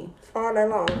had me. All day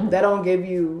long. That don't give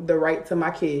you the right to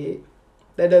my kid.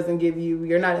 That doesn't give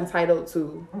you're not entitled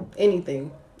to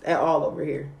anything at all over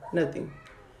here. Nothing.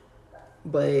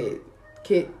 But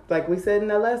kid, like we said in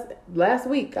the last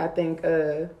week, I think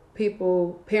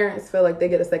parents feel like they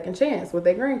get a second chance with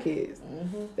their grandkids.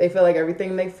 They feel like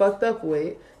everything they fucked up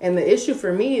with. And the issue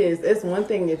for me is, it's one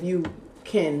thing if you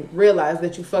can realize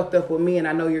that you fucked up with me and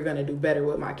I know you're going to do better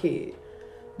with my kid.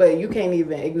 But you can't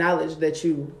even acknowledge that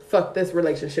you fucked this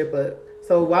relationship up.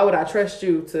 So why would I trust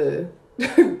you to...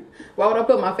 why would I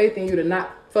put my faith in you to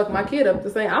not fuck my kid up the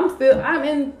same? I'm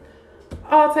in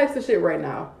all types of shit right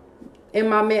now. In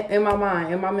my mind,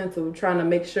 in my mental, trying to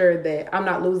make sure that I'm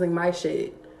not losing my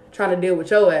shit. Trying to deal with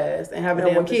your ass and have a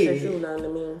damn kid.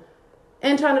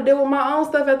 And trying to deal with my own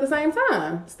stuff at the same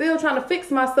time. Still trying to fix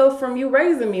myself from you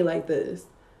raising me like this.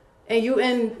 And you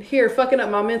in here fucking up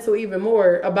my mental even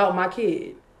more about my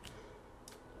kid.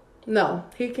 No,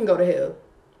 he can go to hell.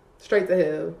 Straight to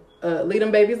hell. Leave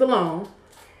them babies alone.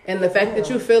 And the fact that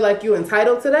you feel like you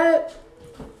entitled to that,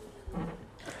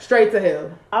 straight to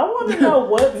hell. I want to know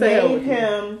what made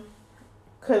him,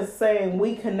 because saying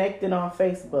we connected on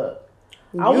Facebook.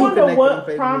 I wonder what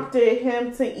prompted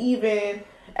him to even,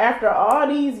 after all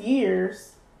these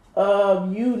years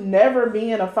of you never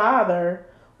being a father,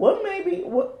 what made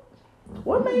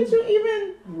you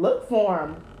even look for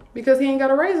him? Because he ain't got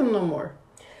to raise him no more.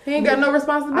 He ain't got no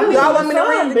responsibility. Y'all want me to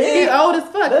read it? He's old as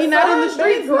fuck. He not in the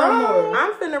streets no more.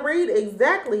 I'm finna read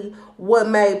exactly what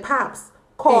made Pops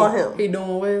call him. He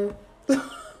doing well.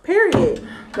 Period.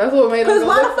 That's what made him. Because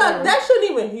why the fuck that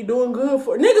shouldn't even. He doing good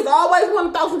for niggas. Always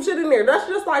want to throw some shit in there. That's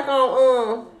just like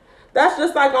on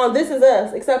This Is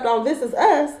Us. Except on This Is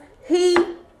Us, he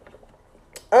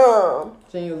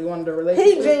genuinely wanted a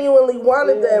relationship. He genuinely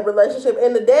wanted that relationship,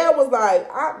 and the dad was like,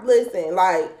 listen,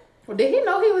 like. Well, did he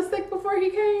know he was sick before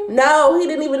he came? No, he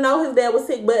didn't even know his dad was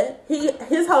sick, but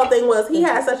his whole thing was he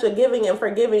had such a giving and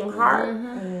forgiving heart.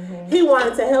 He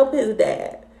wanted to help his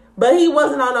dad. But he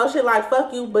wasn't on no shit like,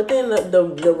 fuck you. But then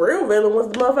the real villain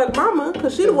was the motherfucking mama,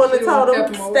 because she the one that told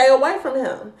him to stay away from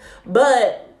him.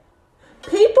 But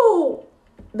people,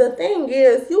 the thing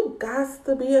is, you got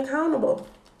to be accountable.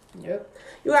 Yep.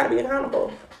 You got to be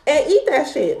accountable. And eat that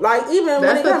shit. Like, even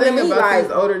when it comes to me, like,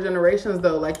 these older generations,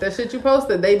 though, like that shit you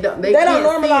posted, they can't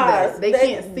normalize. See that. They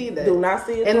can't see that. Do not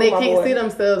see it. And they can't see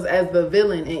themselves as the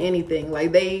villain in anything.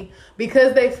 Like,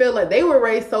 because they feel like they were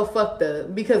raised so fucked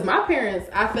up. Because my parents,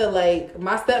 I feel like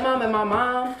my stepmom and my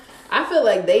mom, I feel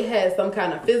like they had some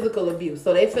kind of physical abuse.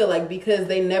 So they feel like because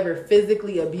they never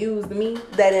physically abused me,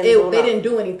 they didn't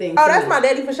do anything. Oh, that's my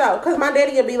daddy for sure. Because my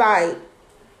daddy would be like,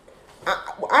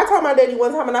 I told my daddy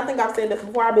one time, and I think I've said this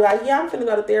before, I'd be like, yeah, I'm finna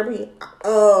go to therapy.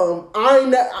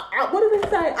 What did he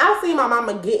say? I've seen my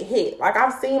mama get hit. Like,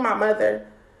 I've seen my mother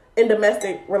in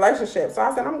domestic relationships. So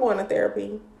I said, I'm going to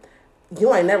therapy.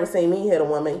 You ain't never seen me hit a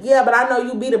woman. Yeah, but I know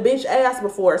you beat a bitch ass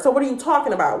before. So what are you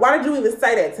talking about? Why did you even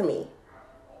say that to me?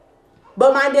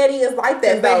 But my daddy is like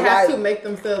that. They have to make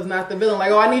themselves not the villain.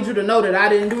 Like, oh, I need you to know that I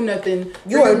didn't do nothing.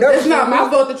 It's not my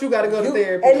fault that you got to go to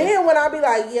therapy. And then when I be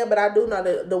like, yeah, but I do know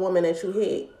the woman that you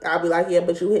hit. I'll be like, yeah,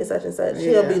 but you hit such and such.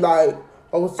 She'll be like,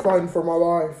 I was fighting for my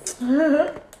life.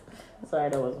 Sorry,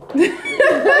 that wasn't.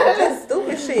 Just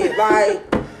stupid shit. Like,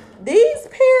 these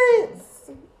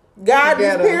parents,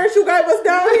 these parents you gave us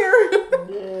down here.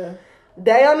 Yeah.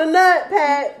 They on the nut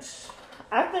patch.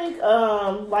 I think,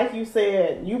 like you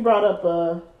said, you brought up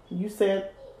a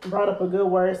good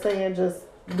word, saying just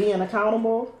being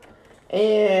accountable.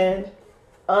 And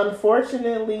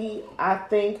unfortunately, I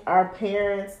think our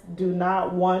parents do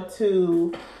not want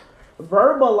to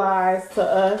verbalize to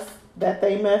us that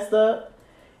they messed up.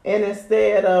 And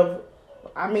instead of,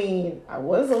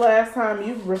 when's the last time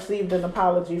you've received an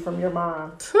apology from your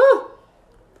mom?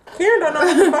 Karen don't know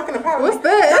what fucking apology. What's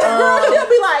that? She'll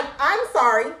be like, I'm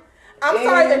sorry. I'm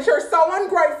sorry that you're so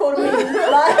ungrateful to me.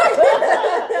 Like,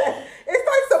 it's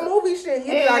like some movie shit.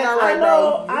 You be like, all right,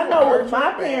 I know with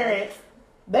my parents,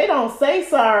 they don't say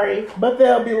sorry, but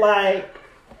they'll be like,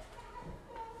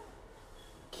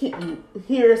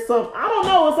 here's some. I don't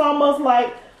know. It's almost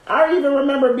like I even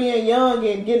remember being young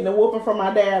and getting a whooping from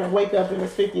my dad and wake up and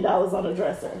it's $50 on the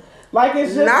dresser. Like,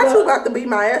 it's just not you about to beat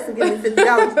my ass and give me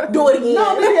 $50. Do it again.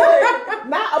 No,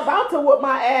 not about to whoop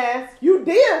my ass. You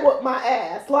did whoop my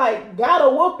ass. Like, got a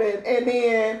whooping, and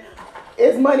then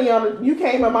it's money on. You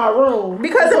came in my room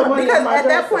because at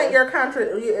that point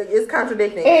it's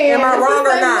contradicting. Am I wrong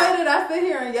or not? Way that I sit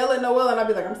here and yell at Noel, and I'll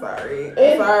be like, I'm sorry.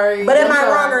 But am I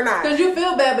wrong or not? Because you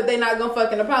feel bad, but they're not gonna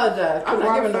fucking apologize. I'm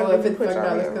not giving Noel $50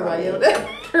 because I yelled at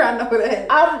her. I know that.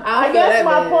 I guess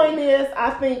my point is, I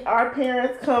think our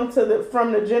parents come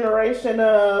from the generation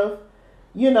of,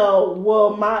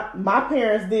 well, my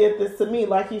parents did this to me,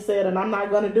 like you said, and I'm not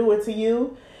going to do it to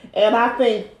you. And I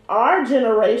think our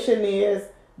generation is,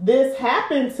 this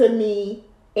happened to me,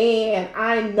 and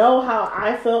I know how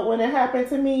I felt when it happened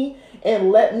to me,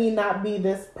 and let me not be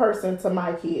this person to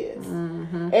my kids.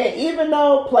 Mm-hmm. And even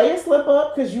though play a slip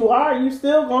up, because you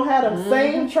still going to have them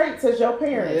same traits as your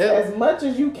parents. Yep. As much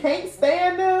as you can't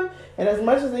stand them, and as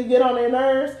much as they get on their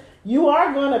nerves, you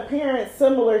are going to parent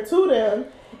similar to them.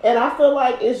 And I feel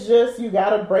like it's just, you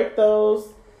got to break those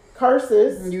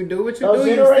curses. You do what you do.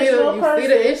 You see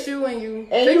the issue and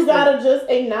you got to just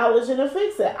acknowledge it and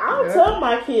fix it. I don't tell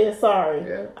my kids sorry.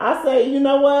 Yeah. I say, you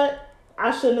know what?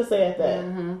 I shouldn't have said that.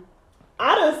 Mm-hmm.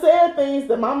 I done said things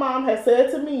that my mom has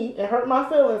said to me and hurt my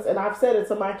feelings, and I've said it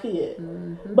to my kid.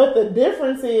 Mm-hmm. But the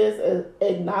difference is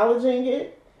acknowledging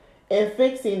it and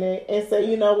fixing it and say,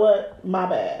 you know what? My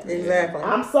bad. Exactly.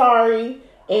 I'm sorry.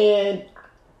 And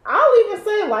I'll even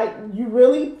say, like, you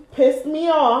really pissed me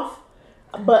off.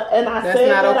 That's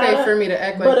not okay for me to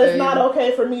act like that. But it's not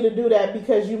okay for me to do that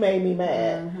because you made me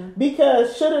mad. Mm-hmm.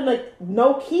 Because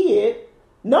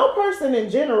no person in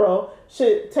general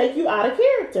should take you out of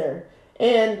character.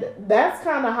 And that's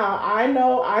kind of how I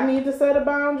know I need to set a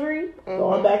boundary. Mm-hmm.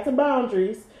 Going back to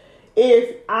boundaries.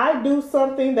 If I do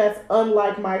something that's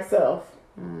unlike myself.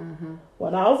 Mm-hmm.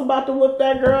 When I was about to whoop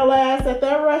that girl ass at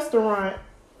that restaurant,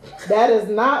 that is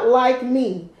not like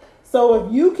me. So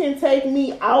if you can take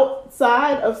me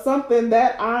outside of something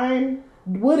that I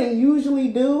wouldn't usually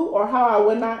do or how I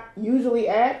would not usually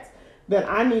act, then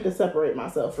I need to separate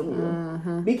myself from you.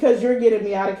 Mm-hmm. Because you're getting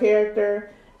me out of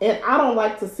character. And I don't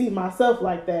like to see myself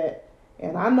like that.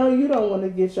 And I know you don't want to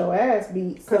get your ass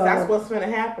beat. So Because that's what's going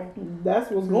to happen. That's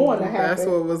what's going to happen. That's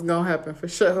what was going to happen for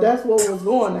sure. That's what was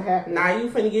going to happen. Now you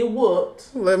finna get whooped.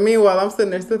 But meanwhile, I'm sitting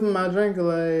there sipping my drink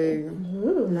like,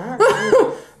 Ooh.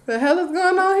 the hell is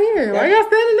going on here? Why y'all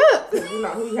standing up? You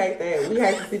know, we hate that. We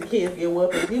hate to see the kids get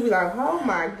whooped. And you be like, oh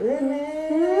my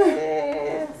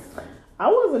goodness.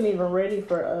 I wasn't even ready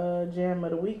for jam of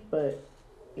the week, but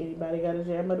anybody got a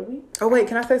jam of the week? Oh, wait,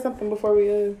 can I say something before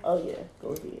we... Oh, yeah. Go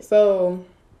ahead. So,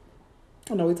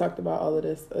 I know we talked about all of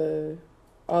this.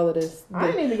 I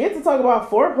didn't even get to talk about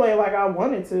foreplay like I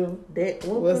wanted to.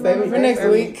 We'll save it for next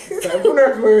week. Save it for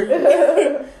next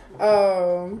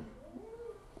week.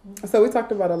 So we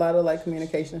talked about a lot of like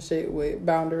communication shit with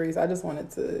boundaries. I just wanted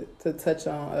to touch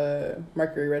on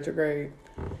Mercury retrograde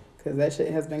because that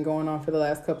shit has been going on for the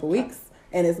last couple weeks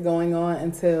and it's going on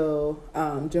until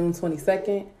June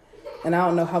 22nd. And I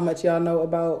don't know how much y'all know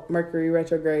about Mercury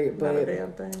retrograde, but Not a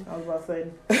damn thing. I was about to say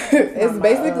it's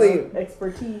basically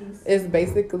expertise. It's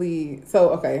basically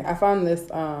okay. I found this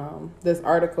this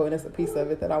article and it's a piece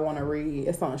of it that I want to read.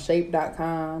 It's on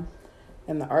shape.com.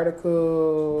 And the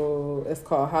article is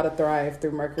called How to Thrive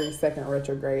Through Mercury's Second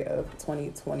Retrograde of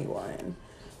 2021.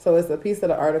 So it's a piece of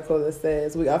the article that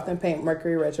says, we often paint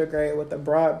Mercury retrograde with a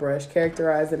broad brush,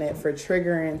 characterizing it for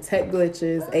triggering tech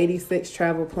glitches, 86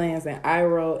 travel plans, and eye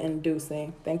roll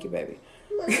inducing. Thank you, baby.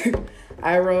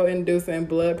 Eye roll inducing,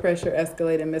 blood pressure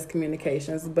escalating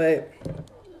miscommunications. But,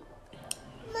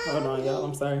 hold on, y'all.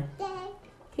 I'm sorry.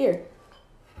 Here.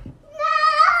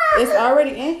 It's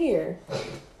already in here.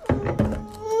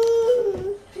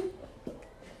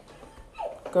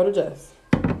 Go to Jess.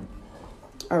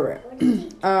 All right.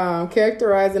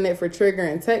 Characterizing it for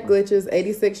triggering tech glitches,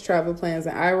 86 travel plans,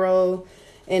 and eye roll,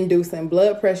 inducing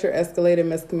blood pressure, escalated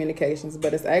miscommunications.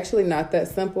 But it's actually not that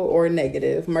simple or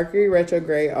negative. Mercury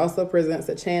retrograde also presents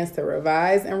a chance to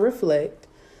revise and reflect,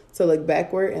 to look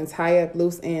backward and tie up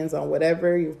loose ends on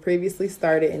whatever you've previously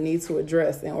started and need to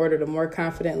address in order to more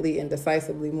confidently and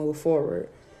decisively move forward.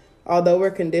 Although we're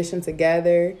conditioned to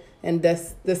gather and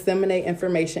disseminate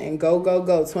information and go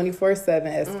 24/7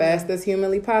 as fast as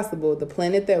humanly possible, the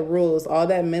planet that rules all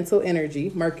that mental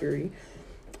energy, Mercury,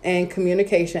 and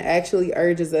communication actually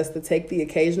urges us to take the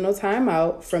occasional time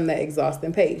out from that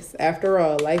exhausting pace. After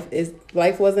all,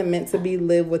 life wasn't meant to be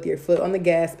lived with your foot on the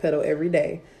gas pedal every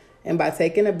day. And by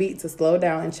taking a beat to slow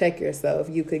down and check yourself,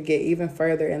 you could get even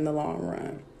further in the long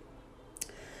run.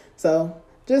 So,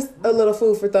 just a little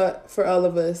food for thought for all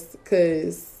of us,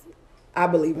 because I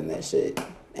believe in that shit.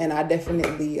 And I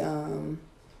definitely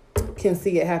can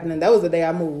see it happening. That was the day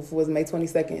I moved, was May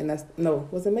 22nd. And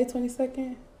was it May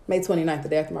 22nd? May 29th, the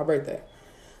day after my birthday.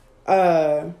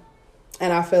 And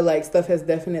I feel like stuff has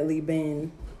definitely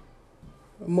been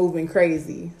moving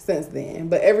crazy since then.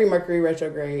 But every Mercury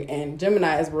retrograde, and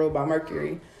Gemini is ruled by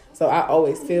Mercury, so I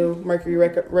always feel Mercury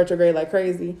retrograde like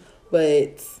crazy.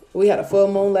 But we had a full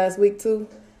moon last week too.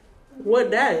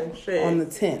 What day? Shit. On the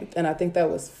 10th, and I think that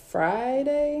was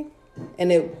Friday,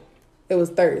 and it was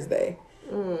Thursday.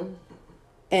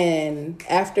 And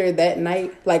after that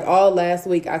night, like all last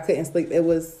week, I couldn't sleep. It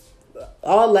was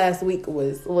all last week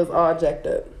was all jacked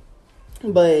up.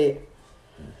 But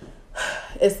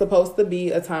it's supposed to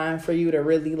be a time for you to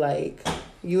really like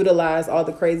utilize all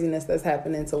the craziness that's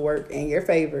happening to work in your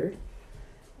favor.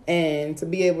 And to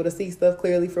be able to see stuff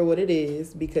clearly for what it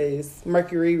is, because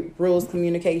Mercury rules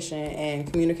communication,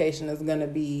 and communication is going to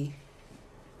be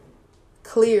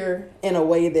clear in a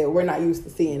way that we're not used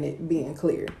to seeing it being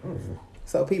clear. Mm-hmm.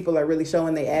 So people are really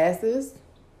showing their asses,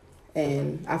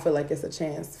 and I feel like it's a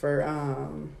chance for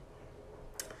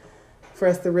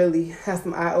us to really have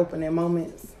some eye-opening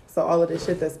moments. So all of this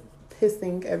shit that's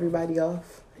pissing everybody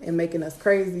off and making us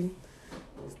crazy,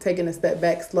 taking a step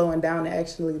back, slowing down, and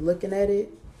actually looking at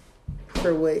it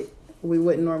for what we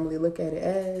wouldn't normally look at it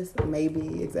as,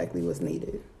 maybe exactly what's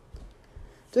needed.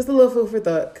 Just a little food for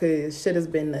thought, because shit has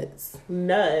been nuts.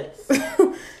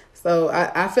 So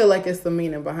I feel like it's some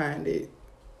meaning behind it,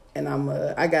 and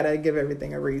I gotta give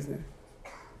everything a reason.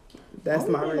 That's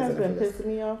my reason. That's been pissing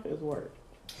me off is work,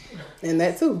 and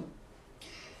that too.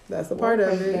 That's a part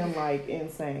of it. Been like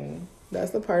insane.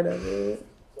 That's a part of it.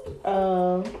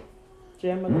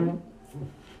 Gemini.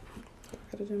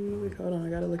 Hold on, I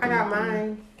gotta look. I got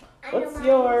mine. What's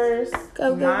yours?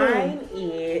 Mine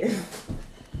is.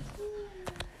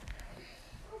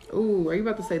 Ooh, are you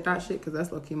about to say thought shit? Because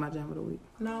that's low-key my jam of the week.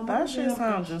 No, that shit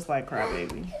sounds just like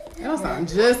Crybaby. It don't sound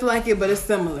just like it, but it's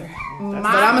similar. But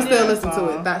I'm going to still listen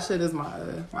to it. That shit is my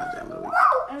jam of the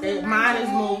week. Mine is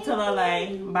Move to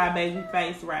LA by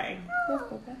Babyface Ray.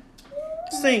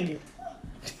 Sing it.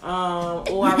 I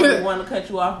really want to cut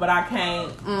you off, but I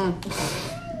can't.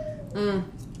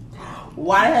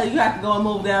 Why the hell you have to go and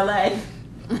move to LA?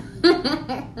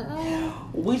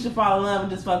 We should fall in love and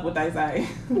just fuck what they say.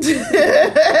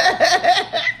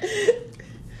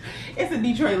 It's a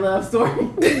Detroit love story.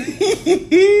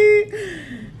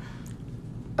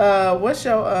 What's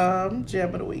your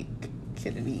jam of the week,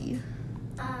 Kennedy?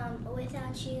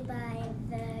 Without You by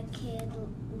the Kid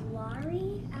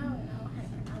Laroi. I don't know how to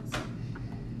pronounce it.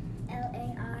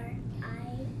 Larior.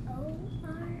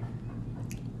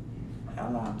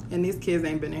 Hello. And these kids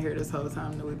ain't been in here this whole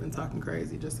time that we've been talking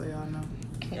crazy, just so y'all know.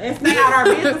 It's not our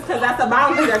business because that's a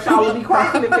boundary that y'all would be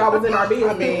crossing if y'all was in our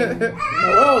business. I mean,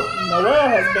 Noelle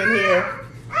has been here.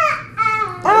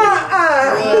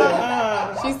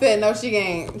 She said no, she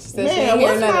ain't. She said she Man, ain't hear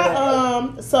what's none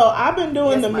of my so I've been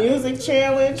doing That's the my music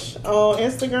challenge on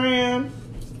Instagram,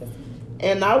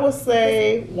 and I would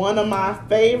say one of my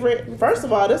favorite. First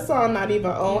of all, this song not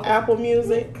even on Apple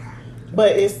Music,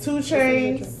 but it's 2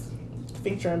 Chainz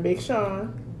featuring Big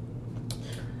Sean.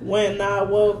 When I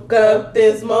woke up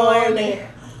this morning,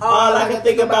 all I could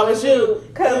think about was you.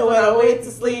 Cause when I went to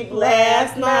sleep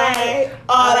last night,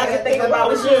 all I could think about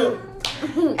was you.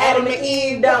 Adam and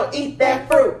Eve don't eat that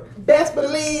fruit. Best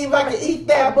believe I can eat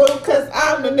that boo. Cause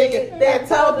I'm the nigga that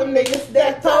told them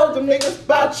niggas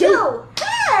about you.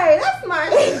 Hey, that's my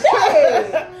shit.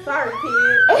 Sorry,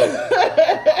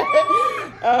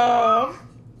 kid.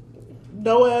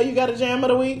 Noelle, you got a jam of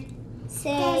the week?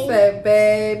 Say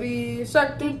baby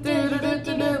shark do do do do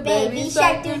do do baby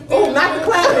shark do do. Oh, not the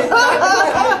clapping.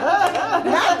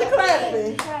 Not the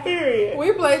clapping. Period.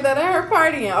 We played that at her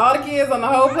party and all the kids on the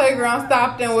whole playground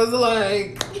stopped and was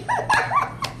like,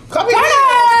 Come here.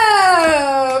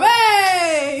 "Damn,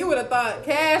 man!" You would have thought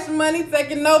Cash Money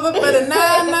taking over for the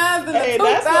 99s and the Hey,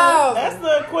 2000s. that's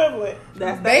the equivalent.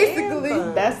 That's the Basically,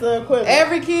 anthem. That's the equivalent.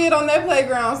 Every kid on that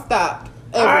playground stopped.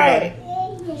 All right.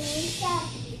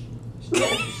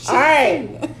 All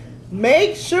right.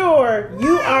 Make sure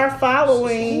you are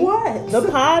following the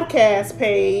podcast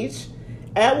page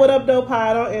at What Up Dope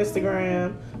Pod on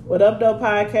Instagram. What Up Dope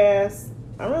Podcast.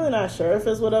 I'm really not sure if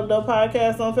it's What Up Dope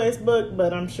Podcast on Facebook,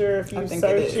 but I'm sure if you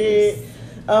search it,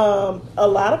 a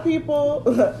lot of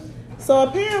people. So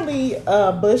apparently,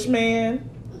 Bushman,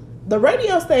 the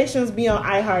radio stations be on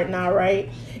iHeart now, right?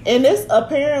 And this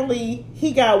apparently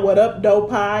he got What Up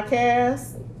Dope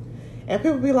Podcast. And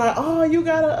people be like, "Oh, you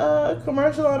got a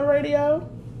commercial on the radio?"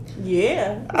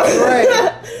 Yeah. Right.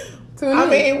 I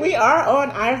mean, we are on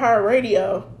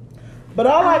iHeartRadio. But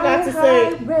all I got to say,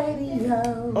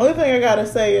 only thing I got to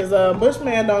say is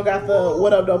Bushman don't got the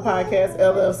What Up Dope Podcast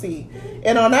LLC.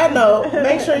 And on that note,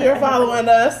 make sure you're following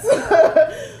us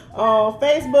on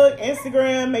Facebook,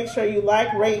 Instagram. Make sure you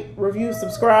like, rate, review,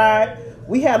 subscribe.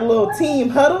 We had a little team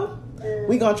huddle.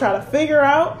 We're going to try to figure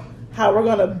out how we're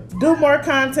going to do more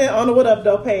content on the What Up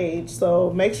Dope page.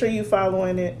 So make sure you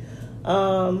following it.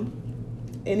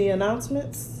 Any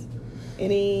announcements?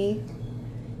 Any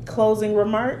closing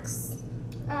remarks?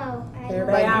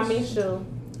 Everybody, I miss you.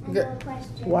 Good.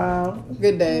 Question. Wow.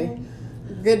 Good day.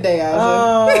 Good day,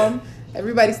 Aja.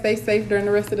 Everybody stay safe during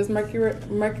the rest of this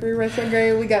Mercury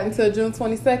retrograde. We got until June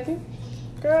 22nd.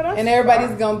 Girl, that's And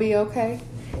everybody's going to be okay.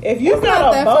 If you It's not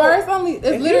got a that far. vote, It's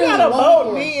if you literally got a one vote,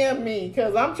 floor. DM me,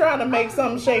 because I'm trying to make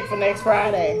something shake for next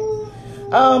Friday.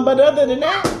 But other than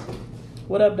that,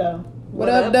 what up, though? What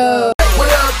up, though?